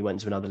side and he went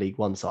to another League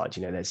One side,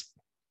 there's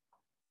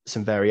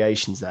some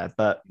variations there.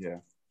 But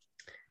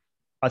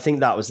I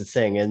think that was the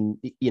thing. And,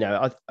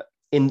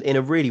 in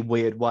a really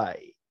weird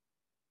way,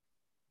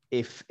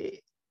 if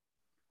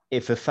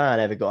a fan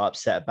ever got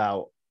upset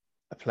about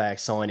a player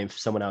signing for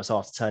someone else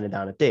after turning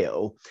down a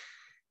deal,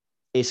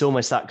 it's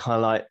almost that kind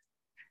of like,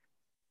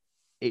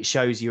 it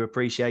shows you're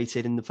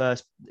appreciated in the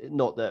first,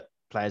 not that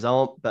players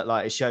aren't, but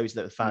like it shows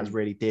that the fans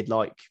really did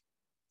like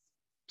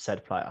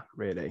said player,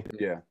 really.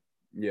 Yeah.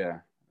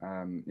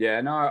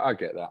 No, I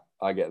get that.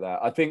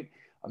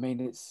 I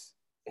mean,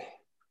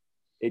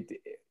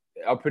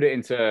 I'll put it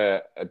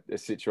into a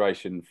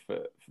situation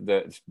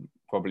that's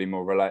probably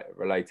more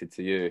related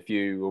to you. If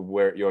you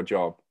were at your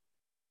job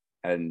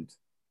and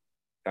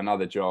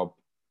another job,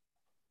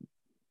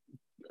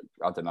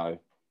 I don't know,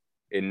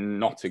 in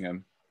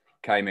Nottingham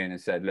came in and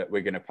said, look,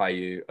 we're going to pay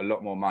you a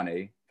lot more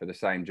money for the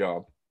same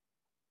job,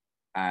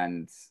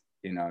 and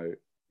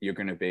you're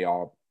going to be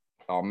our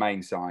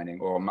main signing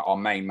or our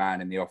main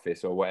man in the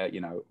office or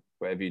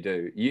whatever you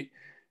do,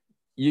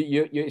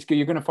 you're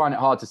going to find it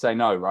hard to say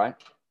no, right?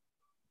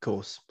 Of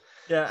course.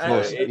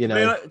 Yeah,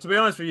 to be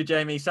honest with you,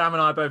 Jamie, Sam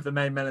and I are both the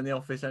main men in the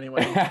office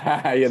anyway.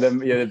 you're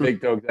the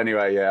big dogs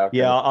anyway. Yeah. Okay.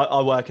 Yeah,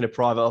 I work in a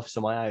private office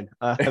on my own.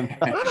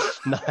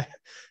 No.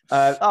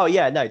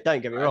 No,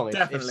 don't get me wrong.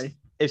 Definitely.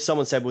 If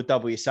someone said we'll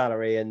double your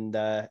salary, and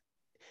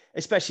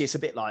especially it's a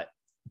bit like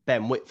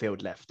Ben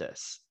Whitfield left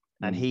us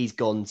and he's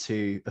gone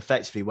to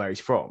effectively where he's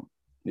from,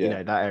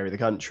 that area of the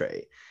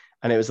country.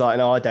 And it was like,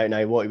 no, I don't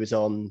know what he was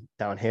on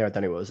down here. I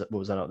don't know what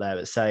was on up there,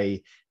 but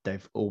say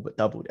they've all but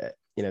doubled it.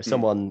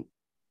 Someone,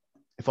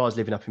 if I was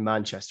living up in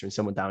Manchester and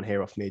someone down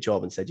here offered me a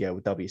job and said, yeah,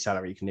 we'll double your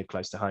salary, you can live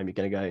close to home, you're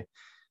going to go,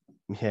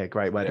 yeah,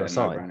 great, where do I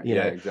sign?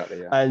 Exactly.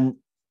 Yeah. And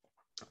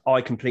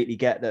I completely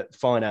get that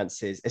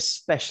finances,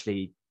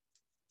 especially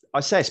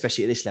at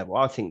this level,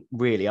 I think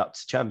really up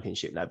to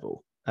championship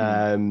level.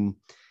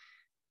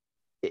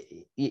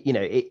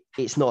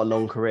 It's not a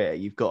long career.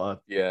 You've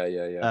got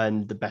to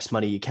earn the best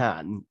money you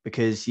can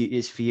because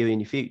it's for you in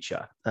your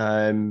future.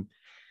 Don't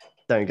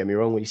get me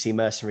wrong, when you see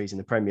mercenaries in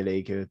the Premier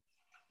League who are,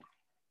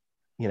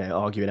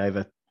 arguing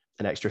over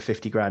an extra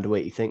 50 grand a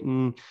week, you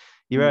think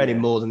you're earning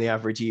more than the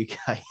average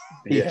UK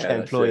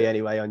employee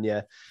anyway on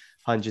your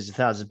hundreds of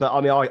thousands. But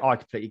I mean, I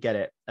completely get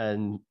it.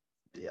 And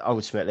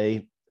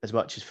ultimately, as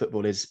much as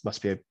football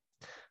must be a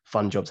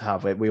fun job to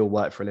have, we all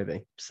work for a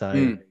living. So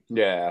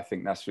I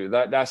think that's true.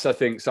 That's I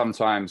think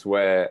sometimes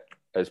where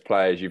as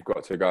players you've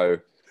got to go,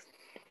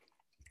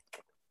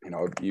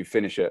 you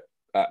finish it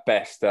at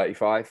best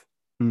 35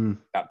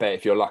 at best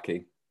if you're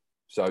lucky.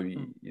 So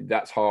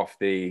that's half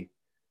the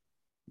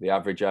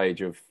average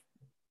age of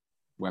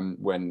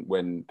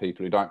when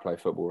people who don't play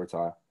football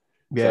retire.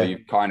 So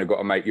you've kind of got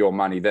to make your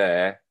money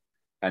there,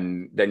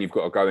 and then you've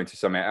got to go into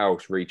something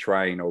else,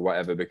 retrain or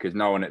whatever, because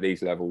no one at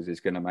these levels is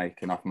going to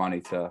make enough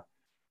money to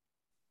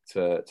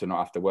not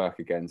have to work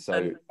again.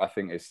 So I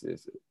think it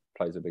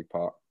plays a big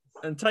part.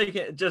 And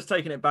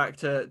taking it back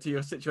to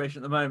your situation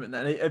at the moment,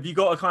 then have you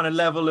got a kind of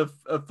level of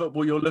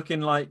football you're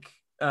looking like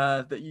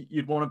that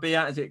you'd want to be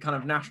at? Is it kind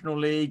of national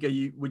league?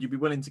 Would you be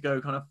willing to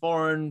go kind of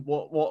foreign?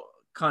 What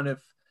kind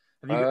of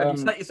have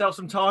you set yourself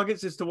some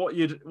targets as to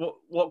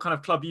what kind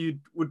of club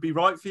would be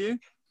right for you?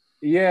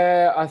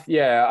 Yeah, I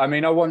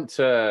mean, I wouldn't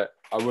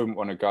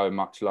want to go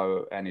much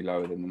any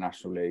lower than the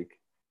National League.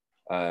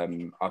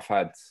 I've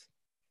had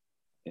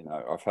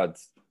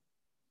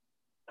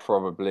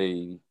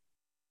probably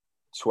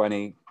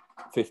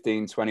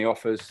 15, 20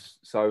 offers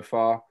so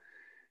far,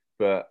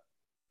 but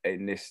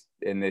in this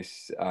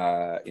this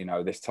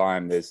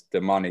time, there's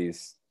the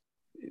money's.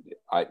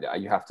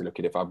 You have to look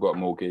at it. If I've got a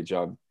mortgage,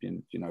 I'm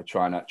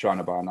trying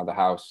to buy another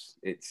house.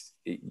 It's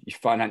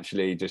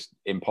financially just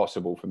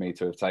impossible for me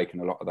to have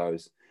taken a lot of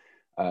those.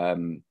 I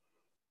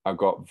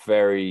got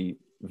very,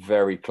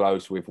 very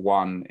close with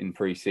one in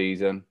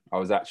pre-season. I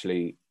was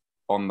actually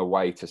on the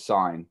way to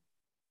sign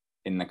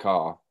in the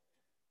car,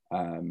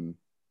 and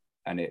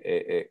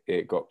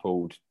it got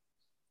pulled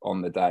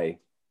on the day.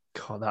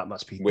 God, that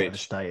must be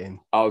devastating.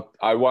 I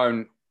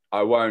won't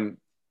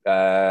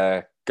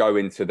go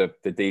into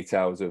the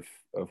details of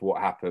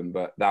what happened,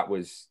 but that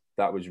was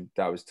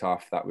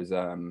tough. That was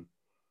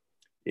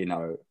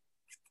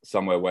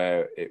somewhere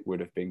where it would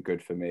have been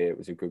good for me. It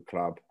was a good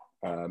club,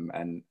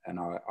 and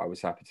I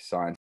was happy to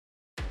sign.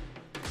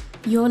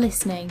 You're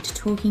listening to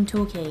Talking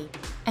Torquay,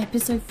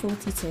 episode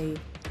 42,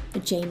 the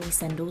Jamie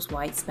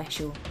Sendles-White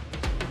special.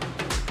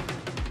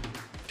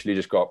 Actually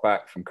just got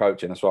back from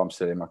coaching. That's why I'm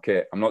still in my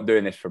kit. I'm not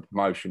doing this for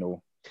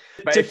promotional.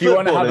 But if you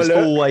want to have a look,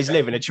 always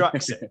live in a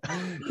tracksuit.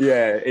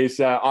 Yeah,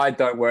 it's I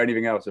don't wear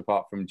anything else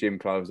apart from gym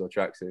clothes or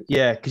tracksuits.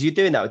 Yeah, because you're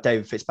doing that with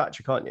David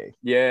Fitzpatrick, aren't you?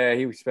 Yeah,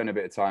 he spent a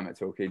bit of time at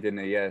Torquay,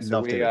 didn't he? Yeah, so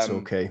loved him at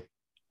Torquay.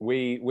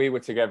 We were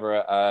together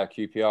at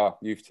QPR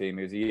youth team.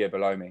 He was a year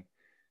below me,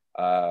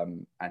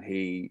 and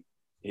he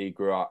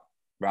grew up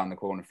round the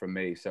corner from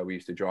me. So we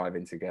used to drive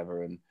in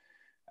together, and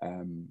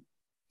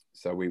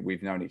so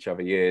we've known each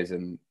other years.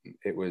 And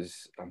it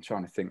was, I'm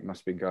trying to think,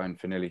 must have been going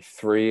for nearly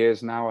 3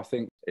 years now. I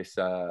think it's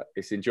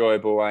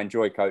enjoyable. I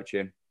enjoy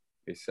coaching.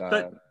 It's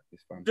fun.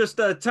 Just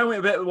tell me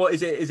a bit. What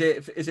is it? Is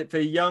it for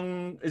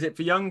young? Is it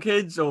for young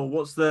kids, or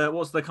what's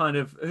the kind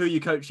of, who are you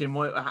coaching?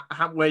 Where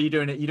are you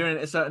doing it? You doing it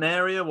in a certain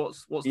area?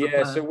 What's the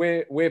plan? So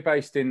we're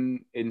based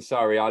in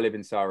Surrey. I live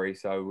in Surrey,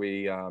 so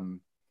we're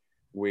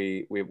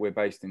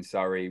based in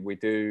Surrey. We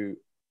do.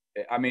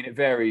 I mean, it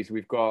varies.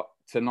 We've got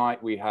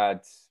tonight.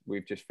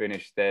 We've just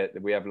finished there.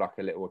 We have like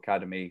a little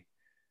academy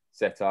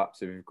set up.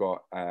 So we've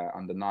got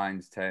under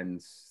 9s,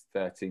 10s,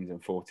 13s,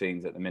 and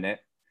 14s at the minute.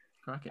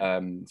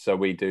 So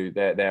we do.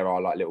 There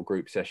are like little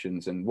group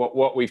sessions, and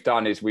what we've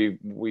done is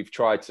we've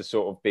tried to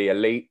sort of be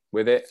elite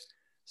with it,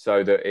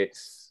 so that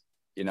it's,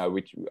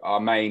 our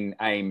main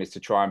aim is to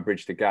try and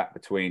bridge the gap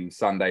between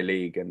Sunday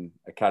League and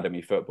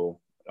academy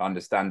football.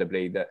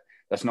 Understandably,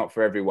 that's not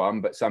for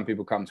everyone, but some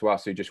people come to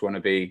us who just want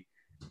to be,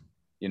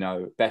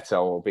 better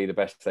or be the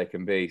best they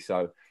can be.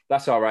 So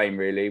that's our aim,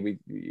 really. We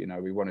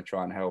want to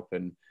try and help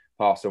and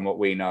pass on what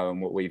we know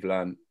and what we've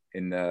learned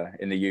in the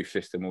youth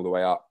system all the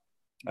way up.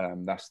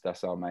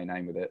 That's our main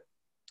aim with it.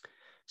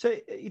 So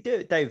you do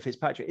it, David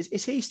Fitzpatrick.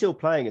 Is he still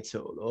playing at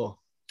all,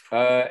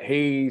 or?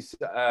 He's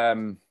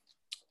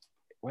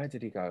where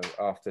did he go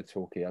after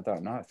Torquay? I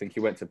don't know. I think he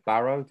went to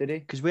Barrow. Did he?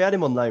 Because we had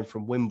him on loan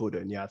from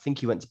Wimbledon. Yeah, I think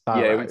he went to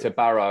Barrow. Yeah, he went to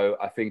Barrow.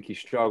 I think he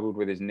struggled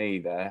with his knee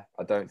there.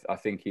 I don't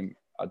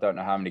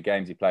know how many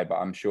games he played, but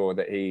I'm sure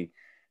that he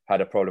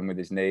had a problem with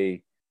his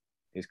knee.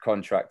 His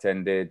contract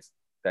ended.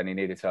 Then he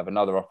needed to have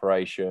another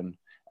operation.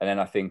 And then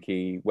I think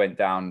he went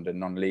down the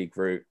non-league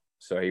route.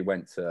 So he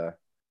went to,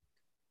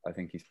 I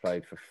think he's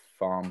played for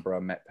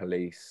Farnborough, Met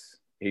Police.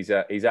 He's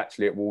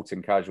actually at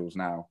Walton Casuals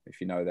now,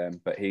 if you know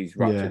them. But he's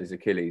ruptured his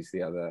Achilles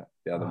the other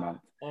month.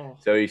 Oh.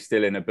 So he's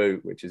still in a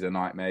boot, which is a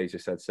nightmare. He's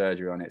just had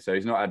surgery on it. So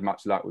he's not had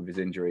much luck with his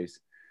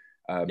injuries.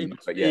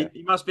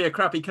 He must be a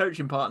crappy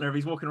coaching partner if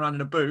he's walking around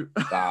in a boot.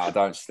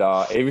 Don't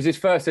start. It was his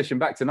first session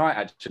back tonight,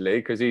 actually,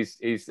 because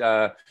he's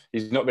not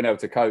been able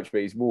to coach,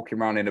 but he's walking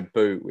around in a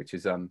boot, which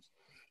is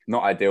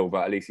not ideal.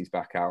 But at least he's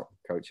back out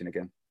coaching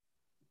again.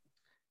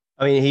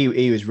 I mean,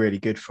 he was really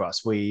good for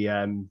us. We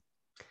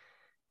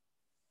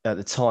at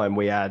the time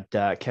we had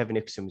Kevin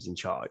Ipson was in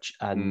charge,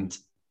 and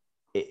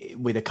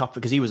with a couple,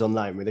 because he was on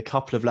loan, with a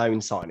couple of loan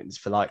signings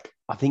for I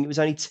think it was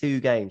only 2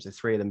 games. The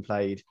 3 of them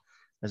played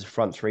as a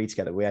front 3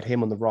 together. We had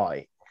him on the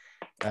right,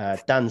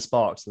 Dan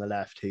Sparks on the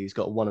left, who's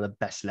got one of the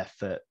best left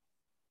foot,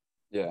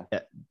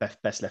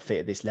 best left foot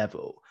at this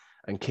level,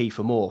 and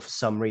Kiefer Moore. For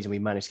some reason, we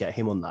managed to get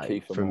him on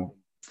loan from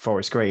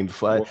Forest Green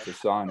before. What a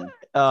signing!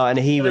 And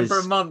he had was him for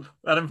a month.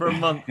 Had him for a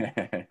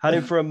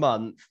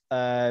month.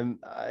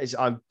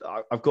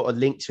 I've got a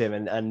link to him,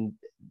 and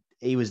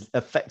he was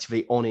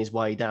effectively on his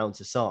way down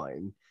to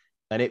sign,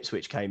 and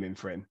Ipswich came in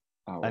for him,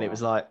 and it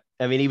was like,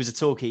 I mean, he was a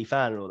Torquay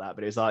fan and all that,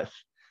 but it was like.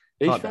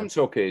 He's from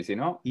Torquay, is he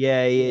not?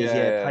 Yeah, he is.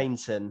 Yeah,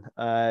 Paynton.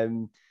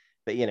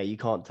 But you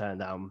can't turn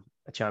down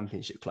a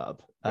championship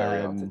club.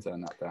 Very hard to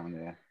turn that down.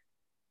 Yeah.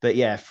 But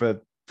yeah,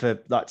 for for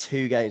like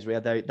 2 games, we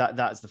had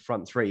that's the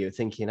front three. You're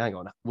thinking, hang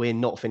on, we're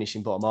not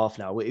finishing bottom half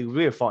now. We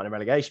were fighting a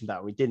relegation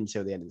battle. We didn't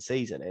until the end of the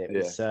season. It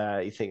was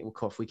you think,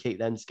 well, if we keep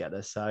them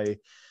together. So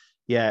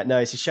yeah, no,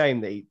 it's a shame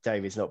that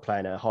David's not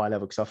playing at a high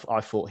level, because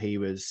I thought he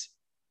was.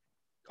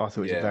 I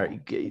thought he was a very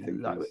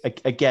good.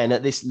 Like, again,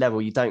 at this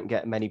level, you don't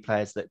get many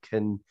players that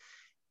can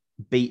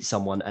beat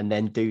someone and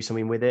then do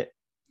something with it.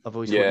 I've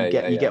always thought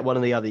you get one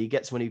or the other. You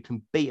get someone who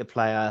can beat a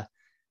player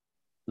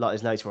like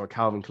there's no tomorrow,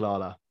 Calvin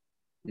Klala.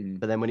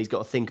 But then when he's got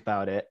to think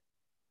about it,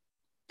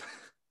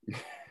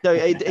 no,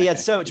 he had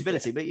so much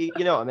ability, but you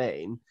know what I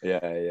mean?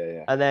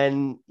 Yeah. And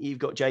then you've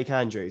got Jake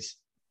Andrews.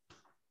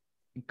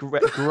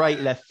 Great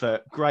left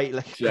foot, great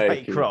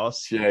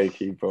cross.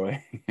 Jakey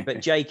boy.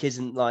 But Jake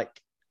isn't like,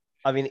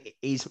 I mean,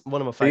 he's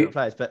one of my favourite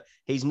players, but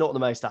he's not the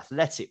most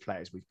athletic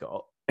players we've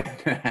got.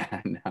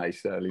 No,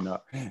 he's certainly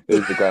not.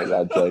 He's a great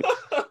lad, Jake.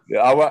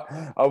 Yeah,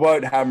 I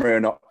won't hammer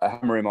him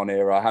on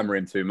here. I hammer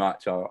him too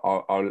much.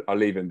 I'll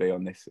leave him be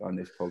on this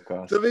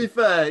podcast. To be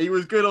fair, he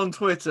was good on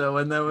Twitter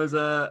when there was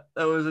a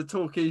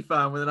Torquay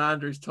fan with an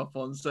Andrews top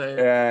on saying,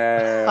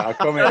 "Yeah, I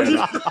commented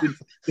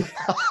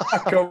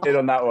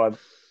on that one."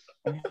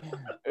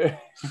 He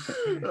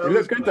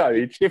looked good though.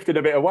 He shifted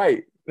a bit of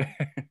weight.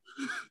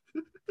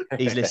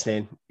 He's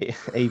listening.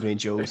 Evening,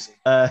 Jules.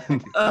 Yes,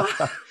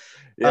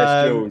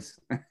 Jules.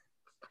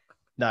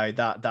 No,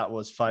 that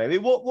was funny. I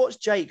mean, what's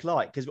Jake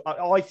like? Because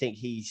I think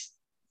he's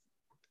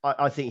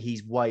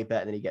way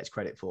better than he gets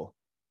credit for.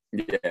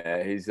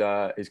 Yeah, his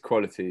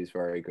quality is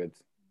very good.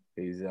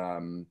 He's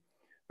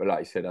but like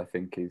you said, I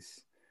think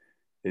his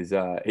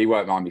he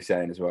won't mind me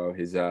saying as well,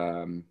 his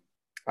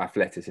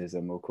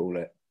athleticism, we'll call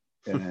it,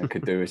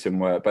 could do with some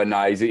work. But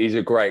no, he's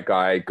a great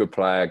guy, good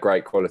player,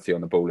 great quality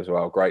on the ball as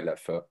well, great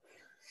left foot.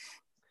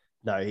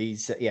 No,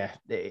 he's been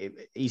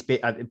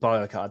I'm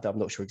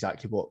not sure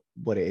exactly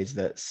what it is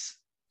that's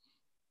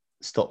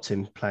stopped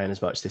him playing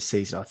as much this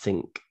season. I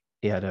think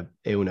he had an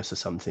illness or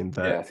something,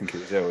 but yeah, I think he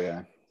was ill.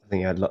 Yeah, I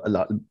think he had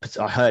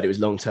I heard it was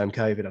long-term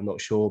COVID. I'm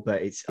not sure,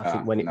 but it's I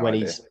think when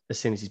he's as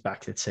soon as he's back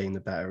to the team, the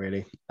better,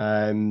 really.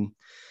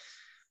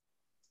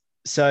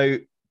 So,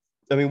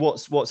 I mean,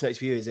 what's next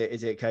for you? Is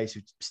it a case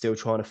of still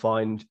trying to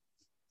find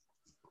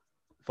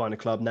a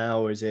club now,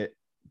 or is it?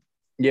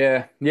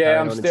 Yeah.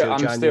 I'm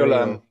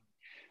still.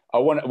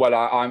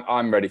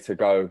 I'm ready to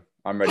go.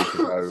 I'm ready to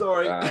go.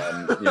 Sorry.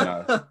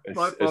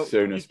 As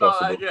soon as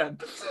possible. Again.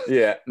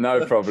 Yeah,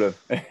 no problem.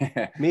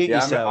 Mute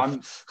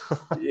yourself.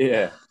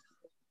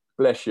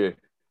 Bless you.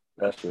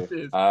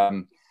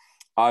 I'm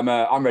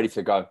ready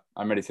to go.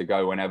 I'm ready to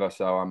go whenever.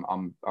 So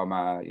I'm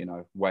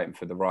waiting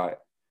for the right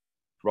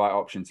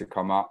option to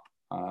come up.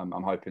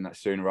 I'm hoping that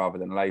sooner rather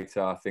than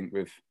later. I think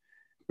with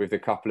the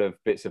couple of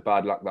bits of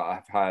bad luck that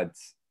I've had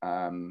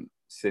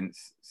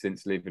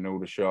since leaving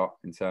Aldershot,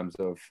 in terms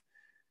of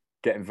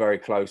getting very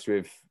close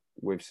with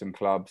some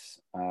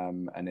clubs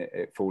and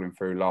it falling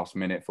through last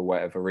minute for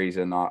whatever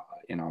reason,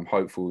 I'm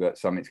hopeful that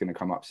something's going to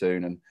come up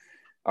soon and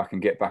I can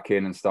get back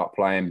in and start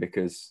playing,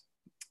 because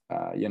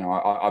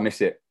I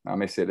miss it.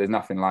 There's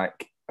nothing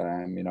like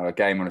a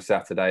game on a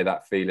Saturday,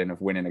 that feeling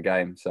of winning a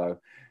game. So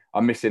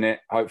I'm missing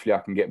it. Hopefully I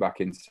can get back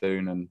in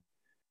soon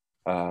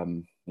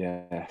and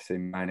see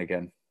mine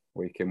again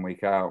week in,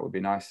 week out would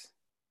be nice.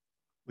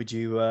 Would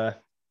you,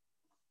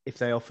 if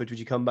they offered, would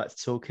you come back to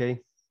Torquay?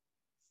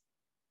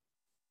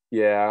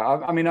 Yeah,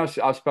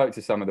 I spoke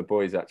to some of the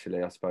boys,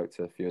 actually. I spoke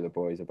to a few of the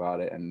boys about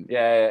it, and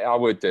yeah, I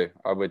would do,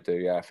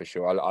 yeah, for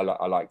sure.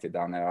 I liked it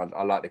down there.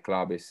 I like the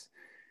club. It's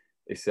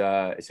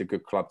a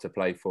good club to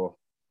play for.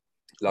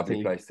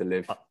 Lovely place to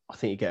live. I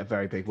think you get a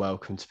very big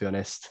welcome, to be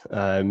honest.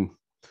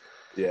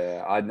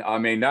 Yeah, I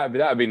mean that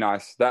would be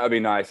nice. That would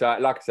be nice.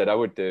 Like I said, I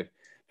would do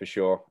for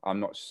sure. I'm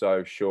not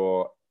so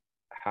sure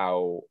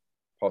how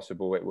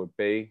possible it would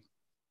be,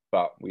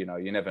 but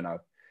you never know.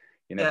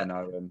 You never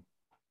know. And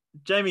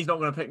Jamie's not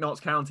going to pick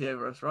Notts County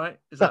over us, right?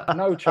 Is that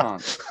no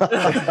chance?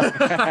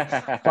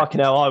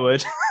 Fucking hell, I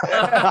would.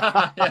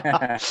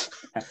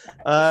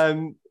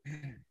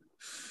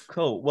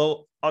 Cool.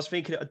 Well, I was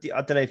thinking, I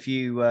don't know if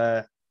you,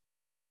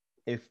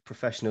 if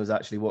professionals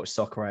actually watch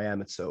Soccer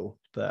AM at all,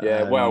 but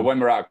yeah. Well, when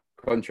we're out of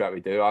contract, we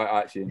do. I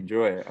actually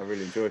enjoy it. I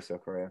really enjoy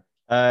Soccer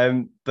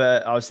AM.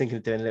 But I was thinking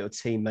of doing a little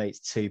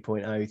Teammates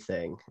 2.0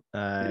 thing.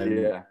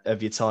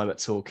 Of your time at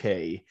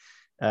Torquay.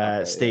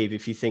 Steve,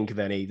 if you think of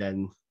any,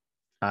 then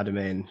add them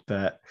in.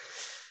 But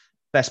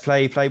best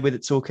player you played with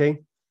at Torquay?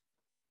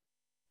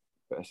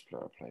 Best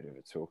player I played with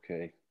at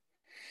Torquay.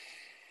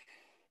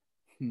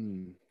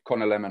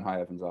 Connor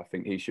Lemon-High-Evans. I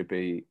think he should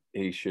be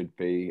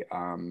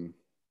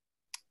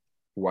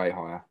way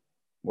higher.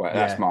 Well,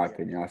 that's my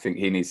opinion. I think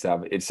he needs to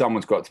have it.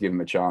 Someone's got to give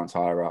him a chance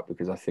higher up,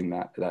 because I think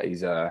that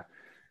he's a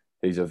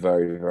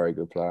very, very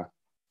good player.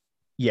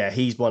 Yeah,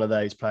 he's one of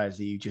those players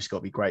that you just got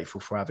to be grateful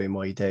for having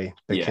what you do,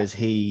 because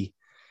he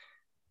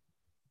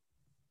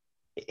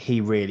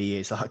really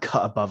is like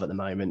cut above at the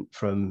moment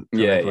from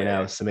everyone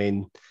else. I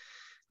mean,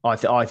 I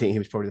think he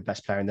was probably the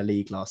best player in the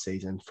league last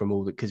season from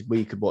all because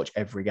we could watch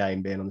every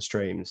game being on the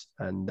streams,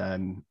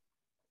 and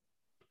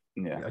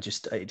Yeah. I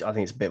think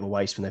it's a bit of a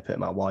waste when they put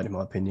him out wide, in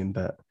my opinion.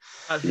 But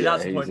Actually, Yeah,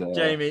 that's the point, he's,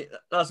 Jamie.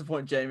 That's the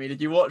point, Jamie.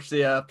 Did you watch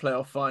the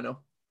playoff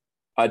final?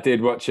 I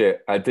did watch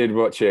it.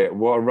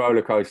 What a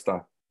roller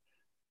coaster.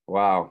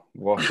 Wow.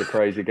 What a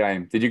crazy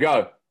game. Did you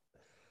go?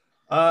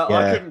 I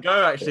Yeah. couldn't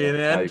go actually in the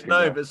No, you end. can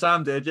No, go. but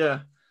Sam did. Yeah.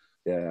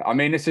 Yeah. I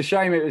mean, it's a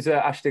shame it was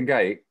at Ashton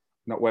Gate,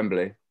 not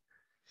Wembley.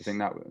 I think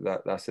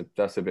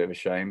that's a bit of a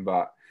shame,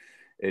 but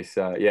it's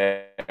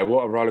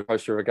what a roller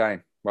coaster of a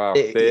game. Wow.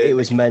 it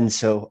was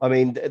mental. I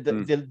mean,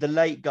 Mm. the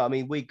late goal. I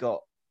mean, we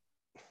got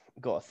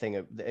a thing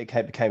of it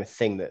became a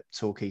thing that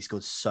Torquay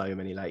scored so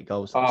many late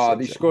goals.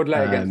 They scored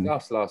late against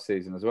us last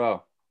season as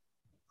well.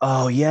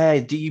 Oh yeah,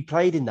 you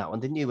played in that one,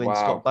 didn't you? When Wow.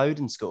 Scott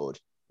Bowden scored.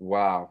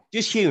 Wow.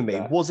 Just humour me.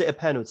 Yeah. Was it a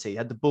penalty?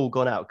 Had the ball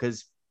gone out?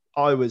 Because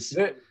I was.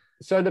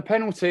 So the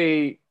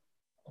penalty,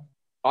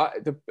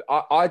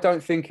 I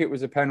don't think it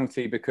was a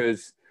penalty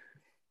because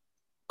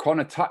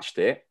Connor touched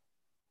it,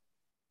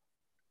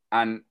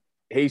 and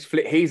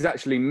he's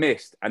actually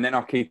missed, and then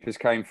our keepers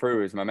came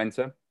through his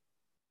momentum.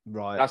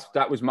 Right.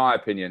 That was my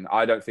opinion.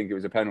 I don't think it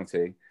was a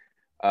penalty.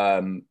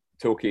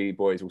 Torquay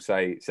boys will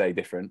say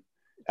different.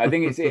 I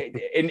think it's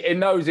in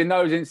those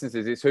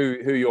instances, it's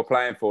who you're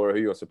playing for or who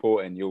you're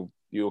supporting.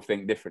 You'll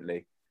think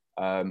differently.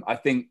 I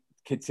think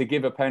to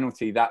give a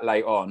penalty that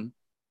late on,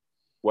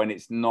 when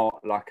it's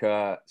not like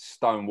a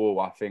stone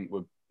wall, I think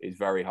is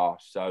very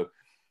harsh. So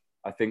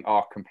I think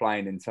our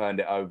complaining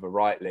turned it over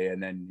rightly,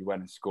 and then you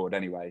went and scored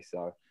anyway.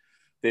 So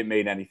didn't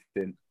mean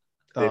anything.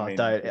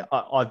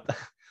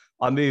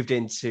 I moved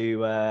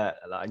into like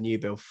a new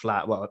build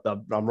flat. Well,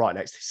 I'm right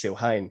next to Seal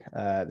Hayne,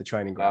 the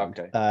training ground.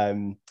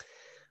 Okay.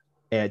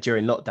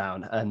 During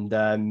lockdown, and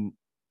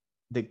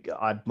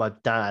my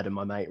dad and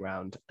my mate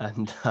round,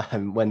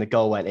 and when the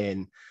goal went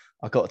in,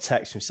 I got a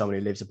text from someone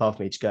who lives above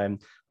me, just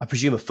going, "I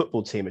presume a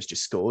football team has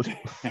just scored."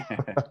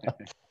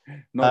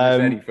 Not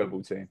just any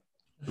football team.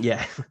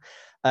 Yeah,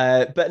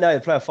 but no,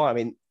 the player fight. I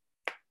mean,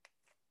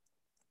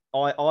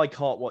 I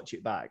can't watch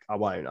it back. I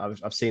won't.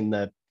 I've seen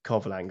the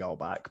Coverland goal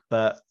back,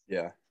 but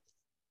yeah,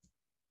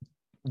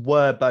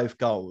 were both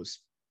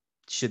goals?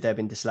 Should they have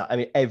been disallowed? I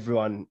mean,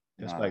 everyone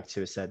I spoke to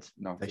has said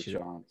not a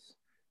chance.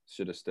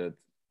 Should have stood.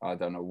 I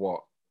don't know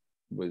what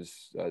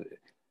was.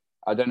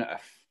 I don't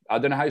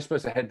know how you're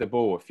supposed to head the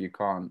ball if you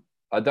can't.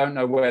 I don't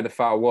know where the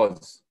foul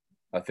was.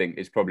 I think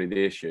is probably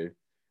the issue.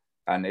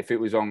 And if it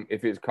was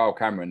Kyle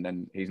Cameron,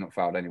 then he's not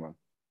fouled anyone.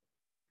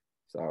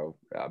 So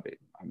I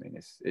mean,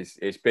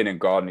 it's been and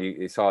gone.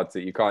 It's hard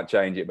to, you can't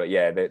change it. But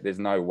yeah, there's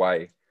no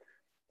way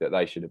that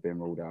they should have been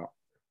ruled out.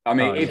 I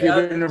mean, if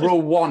you're going to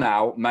rule one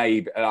out,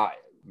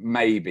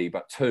 maybe,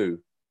 but two,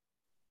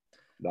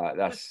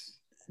 that's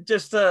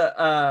just.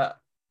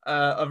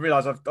 I've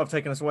realised I've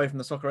taken us away from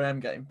the Soccer AM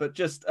game, but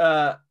just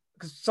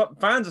because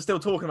fans are still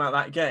talking about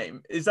that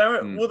game,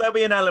 will there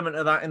be an element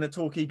of that in the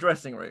Torquay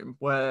dressing room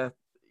where,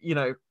 you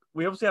know,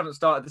 we obviously haven't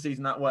started the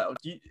season that well.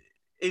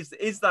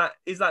 Is that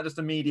just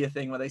a media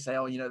thing where they say,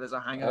 oh, you know, there's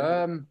a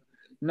hangover?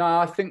 No,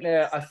 I think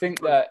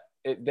that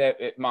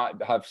it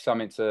might have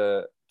something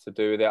to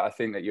do with it. I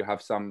think that you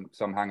have some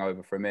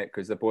hangover from it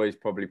because the boys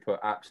probably put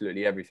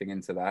absolutely everything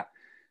into that.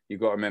 You've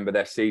got to remember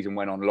their season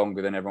went on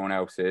longer than everyone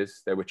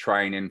else's. They were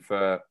training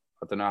for,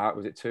 I don't know,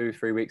 was it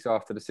 2-3 weeks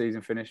after the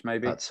season finished,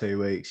 maybe? About 2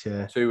 weeks,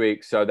 yeah. 2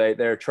 weeks. So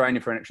they're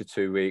training for an extra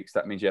 2 weeks.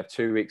 That means you have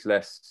 2 weeks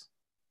less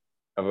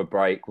of a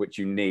break, which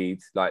you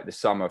need. Like the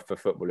summer for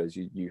footballers,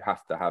 you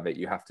have to have it.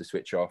 You have to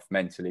switch off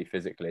mentally,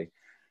 physically.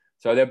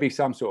 So there'll be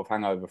some sort of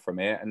hangover from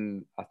it.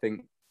 And I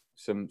think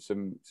some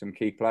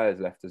key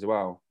players left as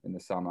well in the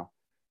summer.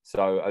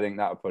 So I think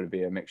that would probably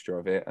be a mixture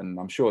of it, and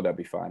I'm sure they'll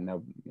be fine.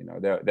 They'll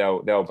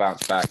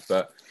bounce back,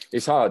 but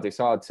it's hard. It's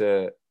hard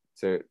to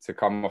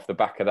come off the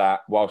back of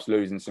that whilst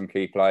losing some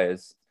key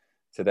players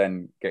to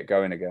then get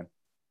going again.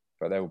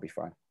 But they will be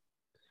fine.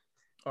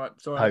 All right,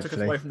 sorry, Hopefully. I took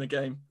us away from the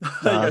game.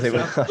 No, I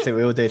think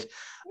we all did.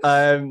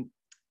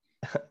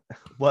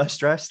 Worst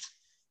dressed.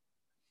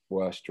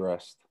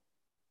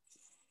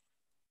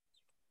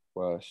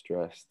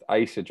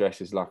 Asa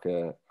dresses like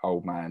a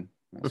old man,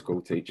 a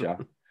school teacher.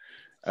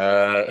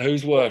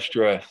 Who's worst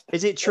dressed?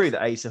 Is it true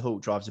that Asa Hall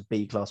drives a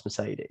B-class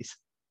Mercedes?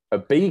 A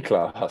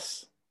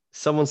B-class?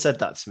 Someone said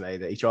that to me,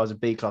 that he drives a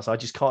B-class. I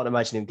just can't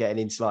imagine him getting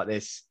into like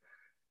this.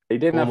 He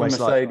didn't have a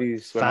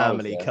Mercedes like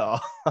family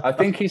car. I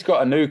think he's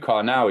got a new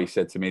car now, he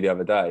said to me the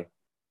other day.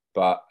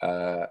 But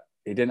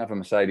he didn't have a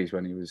Mercedes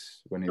when he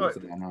was there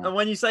now. And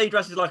when you say he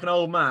dresses like an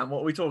old man,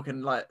 what are we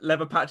talking? Like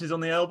leather patches on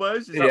the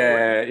elbows?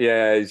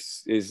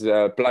 His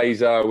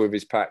blazer with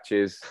his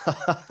patches.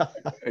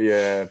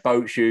 Yeah,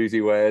 boat shoes he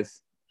wears.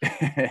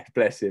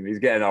 Bless him, he's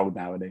getting old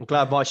now, isn't he? I'm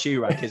glad my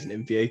shoe rack isn't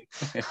in view.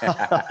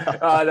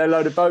 Oh, they're a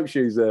load of boat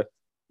shoes there.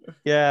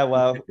 Yeah,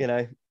 well, you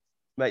know,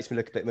 makes me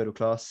look a bit middle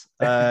class.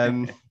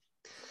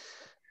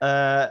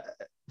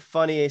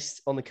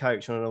 Funniest on the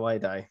coach on an away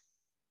day?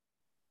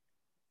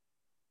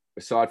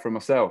 Aside from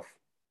myself,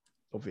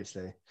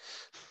 obviously.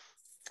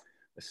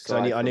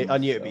 I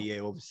knew it'd be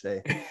you,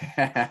 obviously.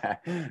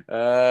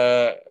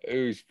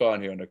 Who's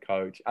funny on the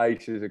coach?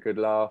 Ace is a good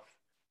laugh.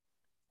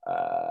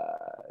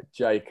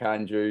 Jake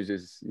Andrews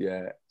is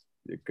a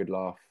good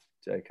laugh.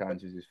 Jake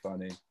Andrews is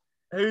funny.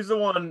 Who's the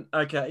one?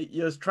 Okay,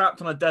 you're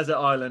trapped on a desert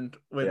island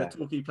with Yeah. a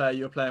Torquay player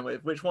you're playing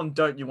with. Which one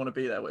don't you want to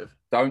be there with?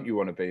 Don't you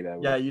want to be there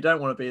with? Yeah, you don't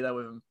want to be there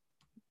with them.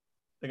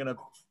 They're gonna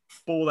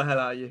ball the hell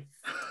out of you.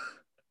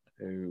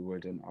 Who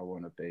wouldn't I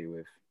want to be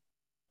with?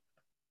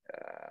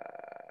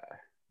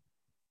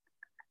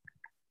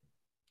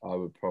 I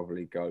would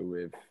probably go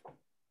with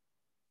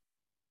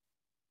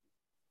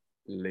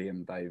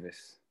Liam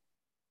Davis.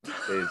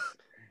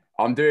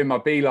 I'm doing my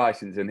B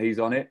license and he's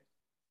on it.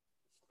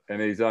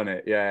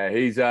 Yeah,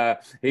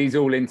 he's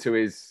all into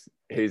his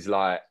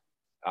like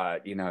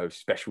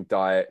special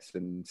diets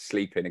and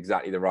sleeping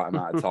exactly the right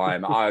amount of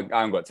time. I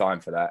haven't got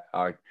time for that.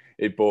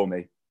 It'd bore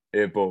me.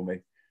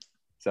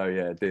 So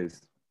yeah,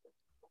 Diz.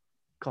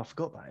 God, I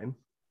forgot about him.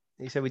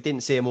 He said we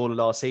didn't see him all of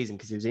last season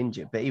because he was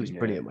injured, but he was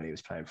brilliant when he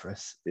was playing for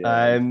us.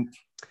 Yeah.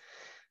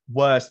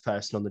 Worst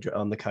person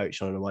on the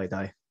coach on an away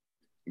day.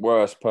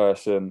 Worst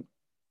person,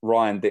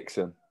 Ryan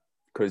Dixon,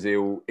 because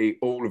he'll eat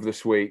all of the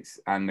sweets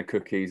and the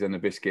cookies and the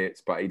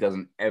biscuits, but he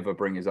doesn't ever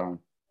bring his own.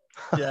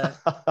 Yeah.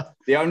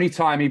 The only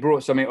time he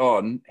brought something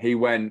on, he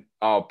went,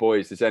 "Oh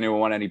boys, does anyone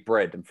want any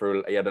bread?" And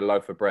he had a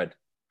loaf of bread.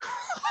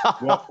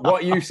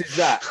 What use is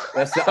that?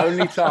 That's the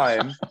only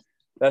time.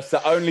 That's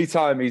the only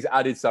time he's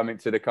added something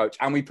to the coach.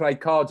 And we played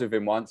cards with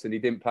him once, and he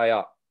didn't pay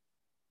up.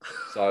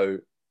 So,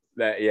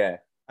 yeah.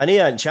 And he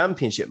earned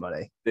championship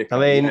money. Dicko, I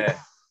mean,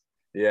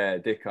 yeah,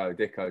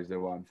 Dicko's the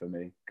one for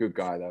me. Good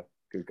guy though.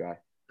 Good guy.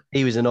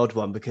 He was an odd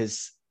one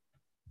because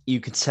you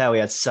could tell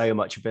he had so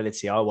much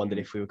ability. I wondered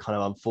if we were kind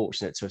of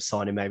unfortunate to have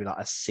signed him maybe like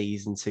a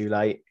season too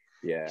late.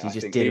 Yeah, he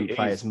just didn't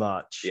play as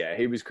much. Yeah,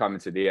 he was coming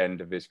to the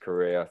end of his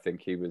career. I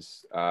think he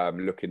was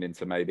looking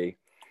into maybe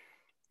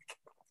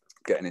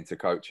getting into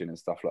coaching and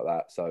stuff like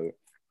that. So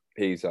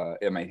he's,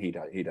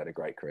 he'd had a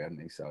great career,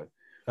 hadn't he? So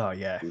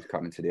he was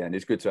coming to the end.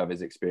 It's good to have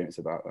his experience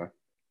about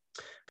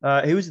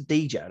that. Who was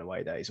the DJ on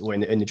away days or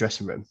in the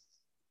dressing room?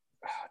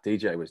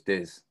 DJ was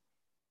Diz,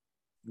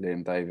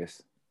 Liam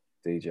Davis,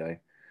 DJ.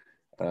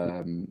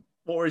 What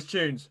were his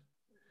tunes?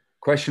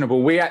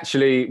 Questionable. We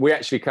actually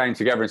came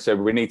together and said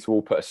we need to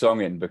all put a song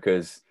in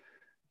because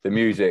the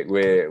music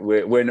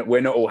we're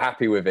not all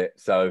happy with it.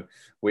 So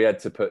we had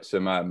to put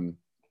some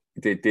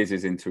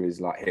Diz's into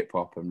his like hip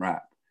hop and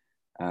rap,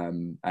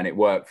 and it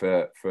worked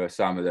for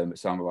some of them. But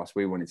some of us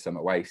we wanted some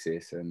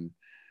Oasis and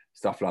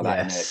stuff like that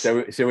in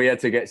it. So we had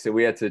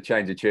to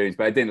change the tunes,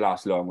 but it didn't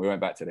last long. We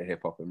went back to the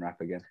hip hop and rap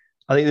again.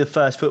 I think the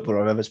first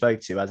footballer I've ever spoken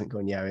to hasn't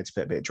gone, it's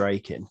a bit of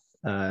Drake in.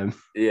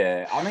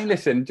 Yeah, I mean,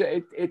 listen,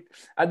 it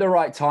at the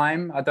right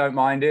time, I don't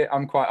mind it.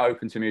 I'm quite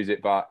open to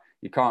music, but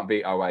you can't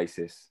beat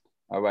Oasis.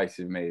 Oasis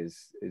with me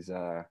is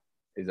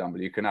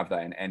unbelievable. You can have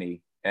that in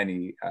any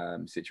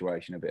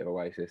situation. A bit of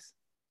Oasis.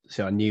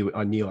 So I knew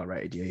I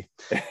rated you.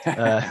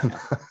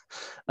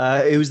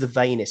 Who was the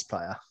vainest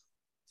player?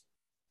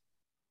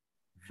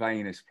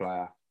 Vainest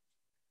player.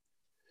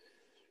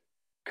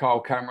 Carl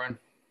Cameron,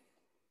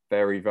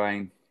 very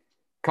vain.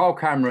 Carl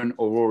Cameron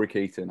or Rory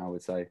Keaton, I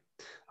would say.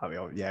 I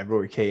mean, yeah,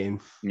 Rory Keaton.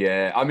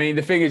 Yeah, I mean,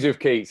 the thing is with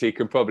Keats, he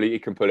can pull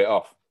it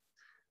off.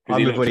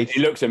 He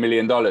looks $1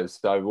 million.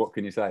 So what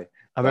can you say?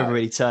 I remember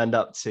when he turned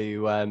up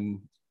to.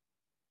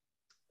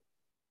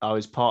 I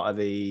was part of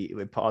a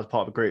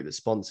group that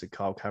sponsored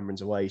Carl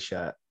Cameron's away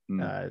shirt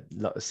the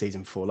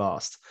season before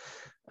last.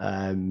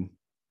 So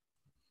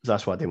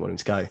that's why I didn't want him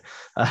to go.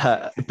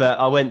 But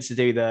I went to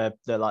do the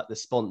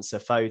sponsor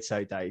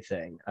photo day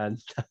thing, and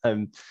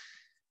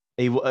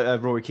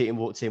Rory Keaton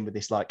walked in with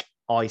this like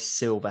ice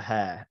silver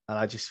hair, and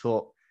I just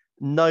thought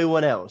no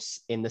one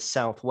else in the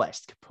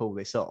Southwest could pull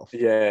this off.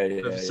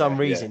 Yeah. But for some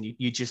reason,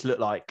 you just look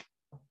like.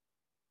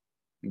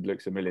 It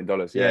looks $1 million.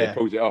 Yeah, he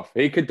pulls it off.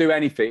 He could do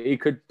anything. He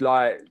could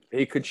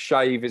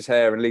shave his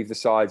hair and leave the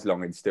sides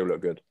long and still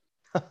look good.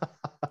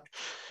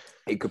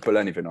 He could pull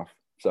anything off.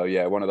 So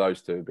yeah, one of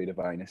those two would be the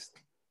vainest.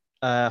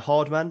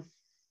 Hardman.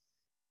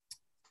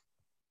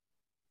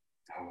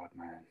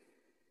 Hardman.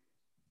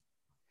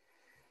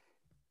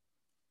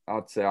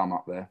 I'd say I'm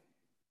up there.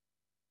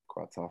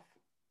 Quite tough.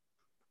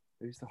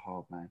 Who's the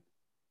hard man?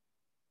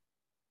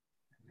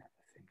 Never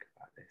think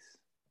about this.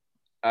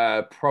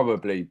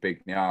 Probably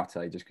Big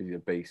Niate, just because he's a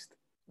beast.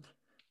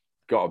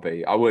 Gotta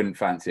be. I wouldn't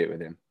fancy it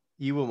with him.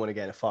 You wouldn't want to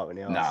get in a fight with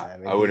Niate.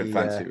 No, I wouldn't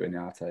fancy it with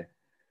Niate.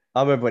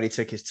 I remember when he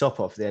took his top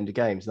off at the end of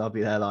games, and I'd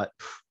be there like,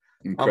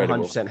 incredible.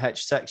 I'm 100%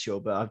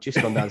 heterosexual, but I've just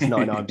gone down to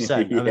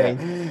 99%. Yeah, I mean,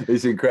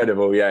 it's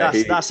incredible. Yeah,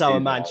 that's how a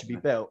man should be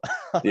built.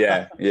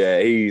 yeah,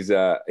 he's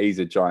a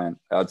giant.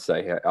 I'd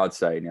say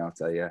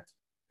Niate. Yeah,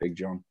 Big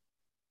John.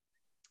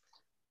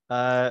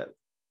 Don't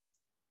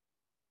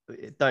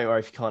worry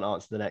if you can't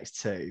answer the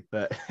next two.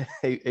 But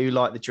who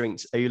like the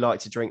drinks? Who you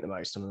like to drink the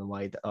most on the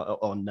way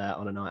on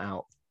a night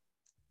out?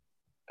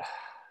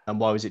 And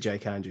why was it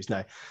Jake Andrews?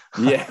 No.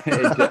 Yeah,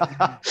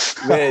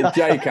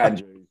 Jake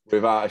Andrews,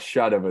 without a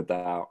shadow of a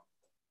doubt.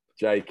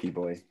 Jakey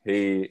boy.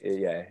 He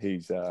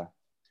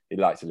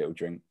likes a little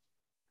drink.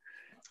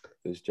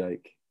 There's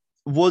Jake.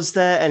 Was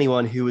there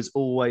anyone who was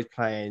always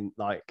playing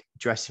like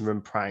dressing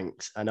room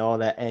pranks, and are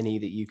there any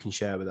that you can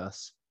share with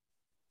us?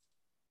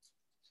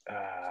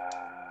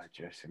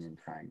 Dressing room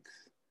pranks.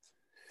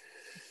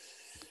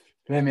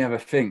 Let me have a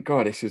think.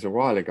 God, this is a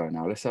while ago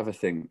now. Let's have a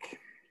think.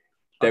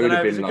 There would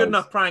have been if it's a good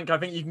enough prank, I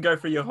think you can go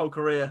through your whole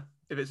career.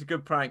 If it's a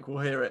good prank,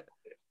 we'll hear it.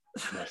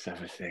 Let's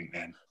have a think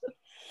then.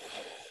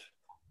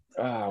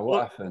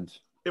 What happened?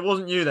 It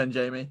wasn't you then,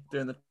 Jamie,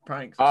 doing the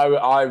pranks.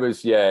 I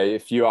was, yeah.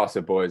 If you ask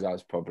the boys, I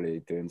was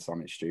probably doing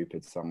something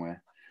stupid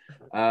somewhere.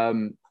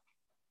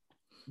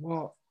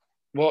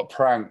 What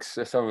pranks?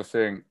 Let's have a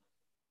think.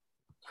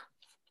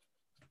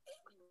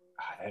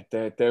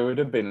 There would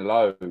have been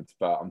loads,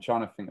 but I'm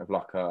trying to think of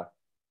like a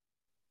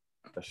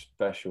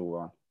special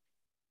one.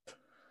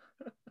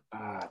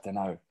 I don't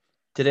know.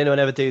 Did anyone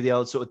ever do the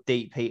old sort of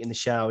deep heat in the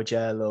shower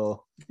gel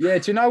or? Yeah,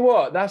 do you know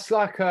what? That's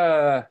like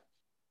that's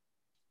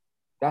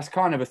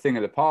kind of a thing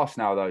of the past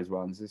now, those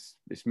ones.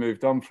 It's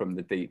moved on from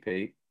the deep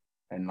heat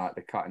and like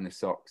the cutting the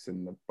socks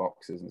and the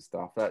boxes and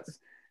stuff.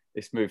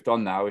 It's moved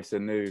on now. It's a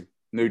new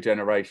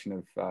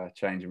generation of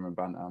changing room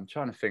banter. I'm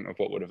trying to think of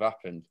what would have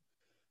happened.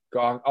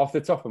 God, off the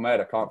top of my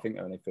head, I can't think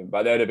of anything,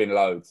 but there'd have been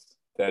loads.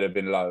 There'd have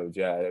been loads.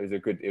 Yeah, it was a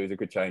good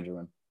changing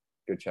room.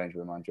 Good changing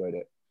room. I enjoyed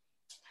it.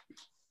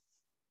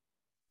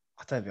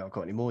 I don't think I've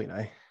got any more, you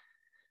know.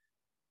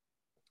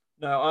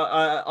 No,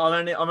 I'm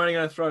only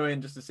going to throw in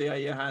just to see how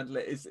you handle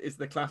it. Is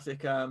the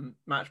classic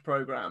match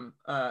program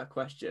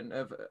question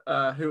of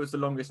who was the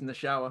longest in the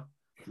shower?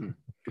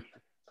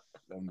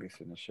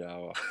 Longest in the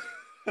shower.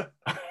 It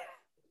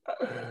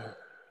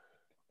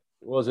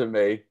wasn't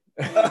me.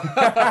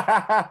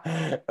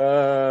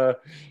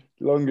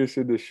 Longest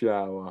in the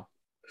shower.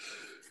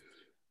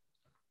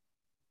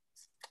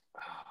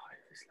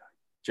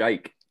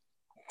 Jake.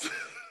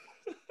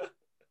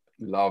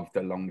 Love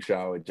the long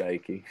shower,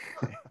 Jakey.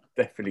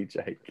 Definitely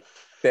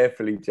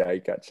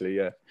Jake, actually.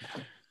 Yeah.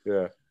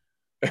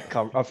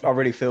 I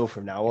really feel for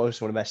him now. I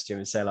just want to message him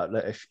and say, like,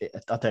 look, I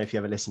don't know if you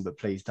ever listen, but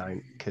please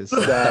don't. Because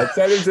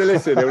tell him to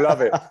listen, he'll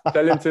love it.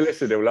 Tell him to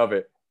listen, he'll love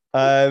it.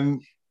 Who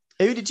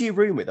did you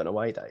room with on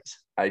away days?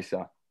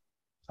 Asa.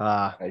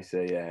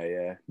 Asa,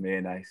 yeah. Me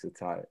and Asa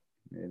tight,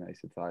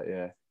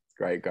 yeah.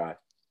 Great guy.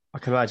 I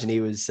can imagine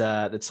he was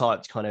the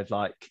type to kind of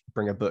like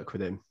bring a book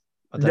with him.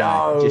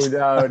 No. He's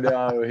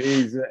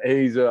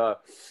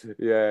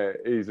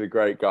a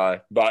great guy.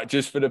 But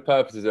just for the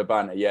purposes of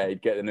banter, yeah,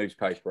 he'd get the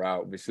newspaper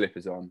out with his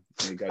slippers on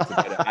and he'd go to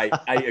bed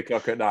at 8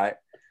 o'clock at night.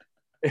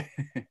 Have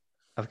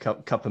a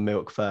cup of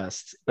milk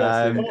first.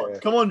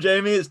 Come on,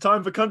 Jamie, it's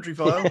time for Country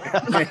File.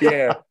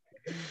 Yeah.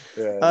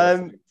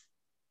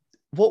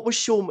 What was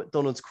Sean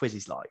McDonald's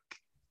quizzes like?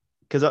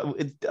 Because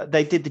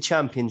they did the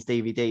Champions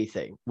DVD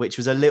thing, which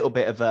was a little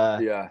bit of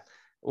a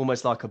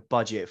almost like a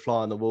budget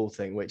fly on the wall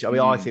thing. Which I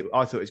mean, I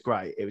thought it was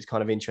great. It was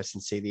kind of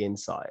interesting to see the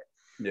insight.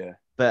 Yeah.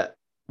 But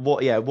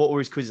what were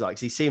his quizzes like?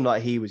 Because he seemed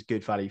like he was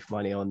good value for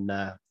money on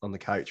the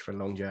coach for a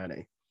long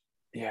journey.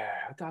 Yeah,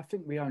 I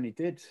think we only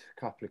did a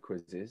couple of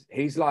quizzes.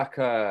 He's like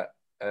a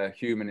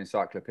human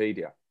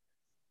encyclopedia.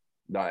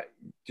 Like,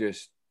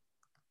 just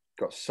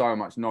got so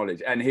much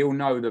knowledge. And he'll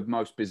know the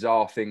most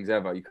bizarre things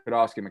ever. You could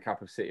ask him a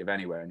capital city of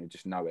anywhere and he'll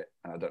just know it.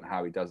 And I don't know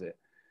how he does it.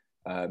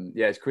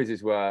 His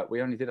quizzes were,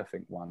 we only did, I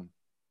think, one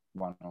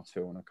or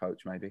two on a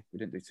coach, maybe. We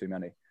didn't do too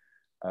many.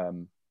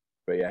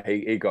 But yeah,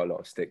 he got a lot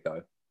of stick, though.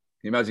 Can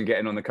you imagine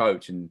getting on the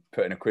coach and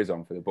putting a quiz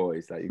on for the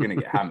boys? Like, you're going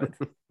to get hammered.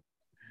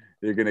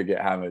 You're going to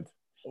get hammered.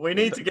 We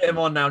need to get him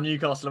on now.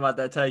 Newcastle have had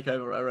their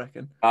takeover, I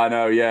reckon. I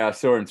know, yeah. I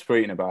saw him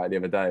tweeting about it the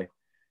other day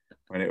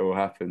when it all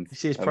happened. You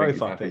see his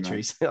profile picture?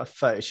 He's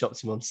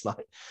photoshopped him on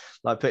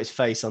like put his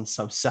face on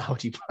some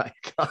Saudi player.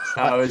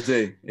 Oh, is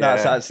he? Yeah.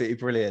 That's absolutely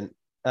brilliant.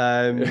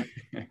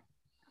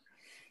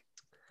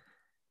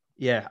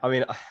 Yeah, I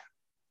mean,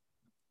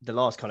 the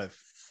last kind of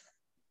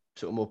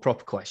sort of more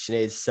proper question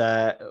is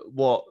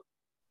what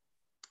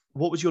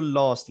was your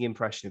lasting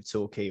impression of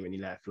Torquay when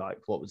you left? Like,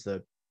 what was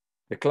the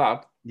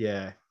club?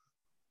 Yeah.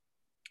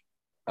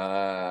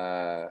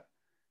 I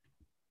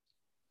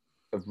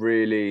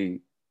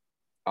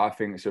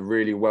think it's a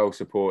really well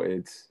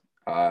supported,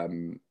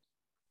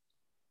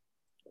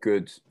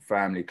 good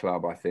family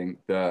club. I think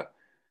that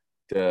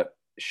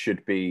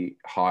should be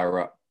higher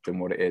up than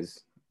what it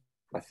is.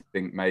 I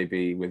think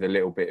maybe with a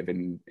little bit of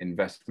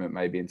investment,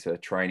 maybe into a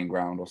training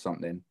ground or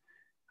something,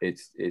 it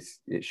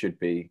should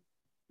be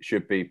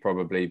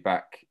probably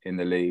back in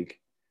the league.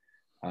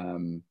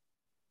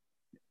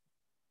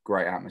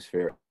 Great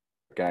atmosphere at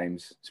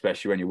games,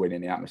 especially when you're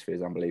winning. The atmosphere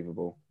is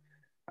unbelievable.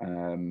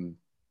 A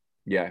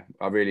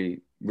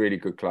really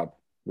good club.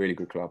 Really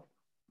good club.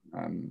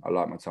 I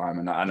like my time,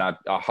 and I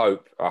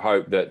hope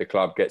that the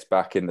club gets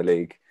back in the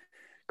league,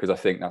 because I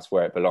think that's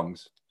where it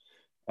belongs.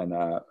 And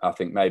I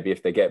think maybe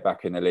if they get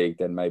back in the league,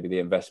 then maybe the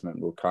investment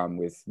will come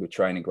with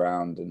training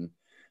ground and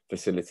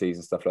facilities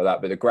and stuff like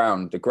that. But the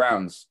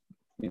ground's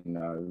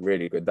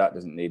really good. That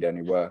doesn't need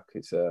any work.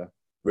 It's a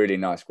really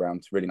nice ground.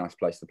 It's a really nice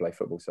place to play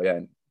football. So yeah,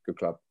 good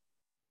club.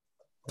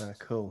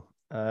 Cool.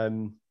 I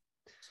don't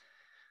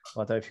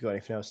know if you've got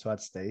anything else to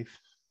add, Steve.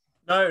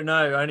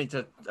 No, only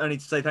to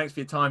say thanks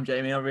for your time,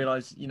 Jamie. I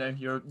realise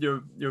you're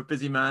a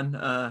busy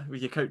man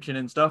with your coaching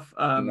and stuff.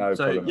 No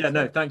So problem yeah, at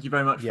no, all. thank you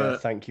very much Yeah, for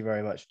thank you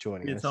very much for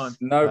joining your us. time.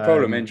 No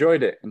problem.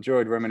 Enjoyed it.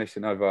 Enjoyed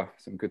reminiscing over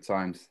some good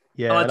times.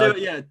 Yeah, and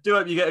do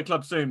hope you get a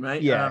club soon,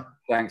 mate. Yeah.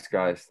 Thanks,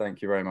 guys.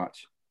 Thank you very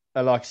much.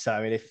 Like I say,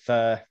 I mean,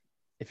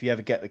 if you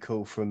ever get the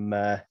call from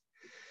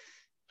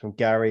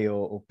Gary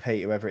or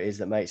Pete, whoever it is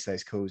that makes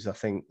those calls, I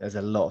think there's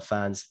a lot of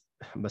fans,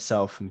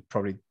 myself and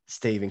probably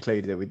Steve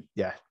included, that would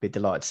be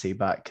delighted to see you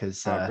back,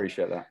 because I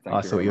appreciate that.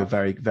 I thought you were a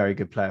very, very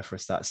good player for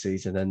us that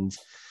season, and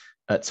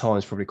at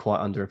times probably quite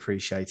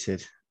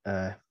underappreciated,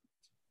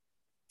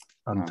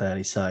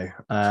 unfairly so.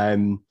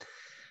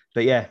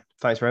 But yeah,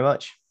 thanks very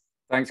much.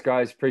 Thanks,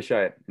 guys.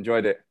 Appreciate it.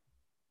 Enjoyed it.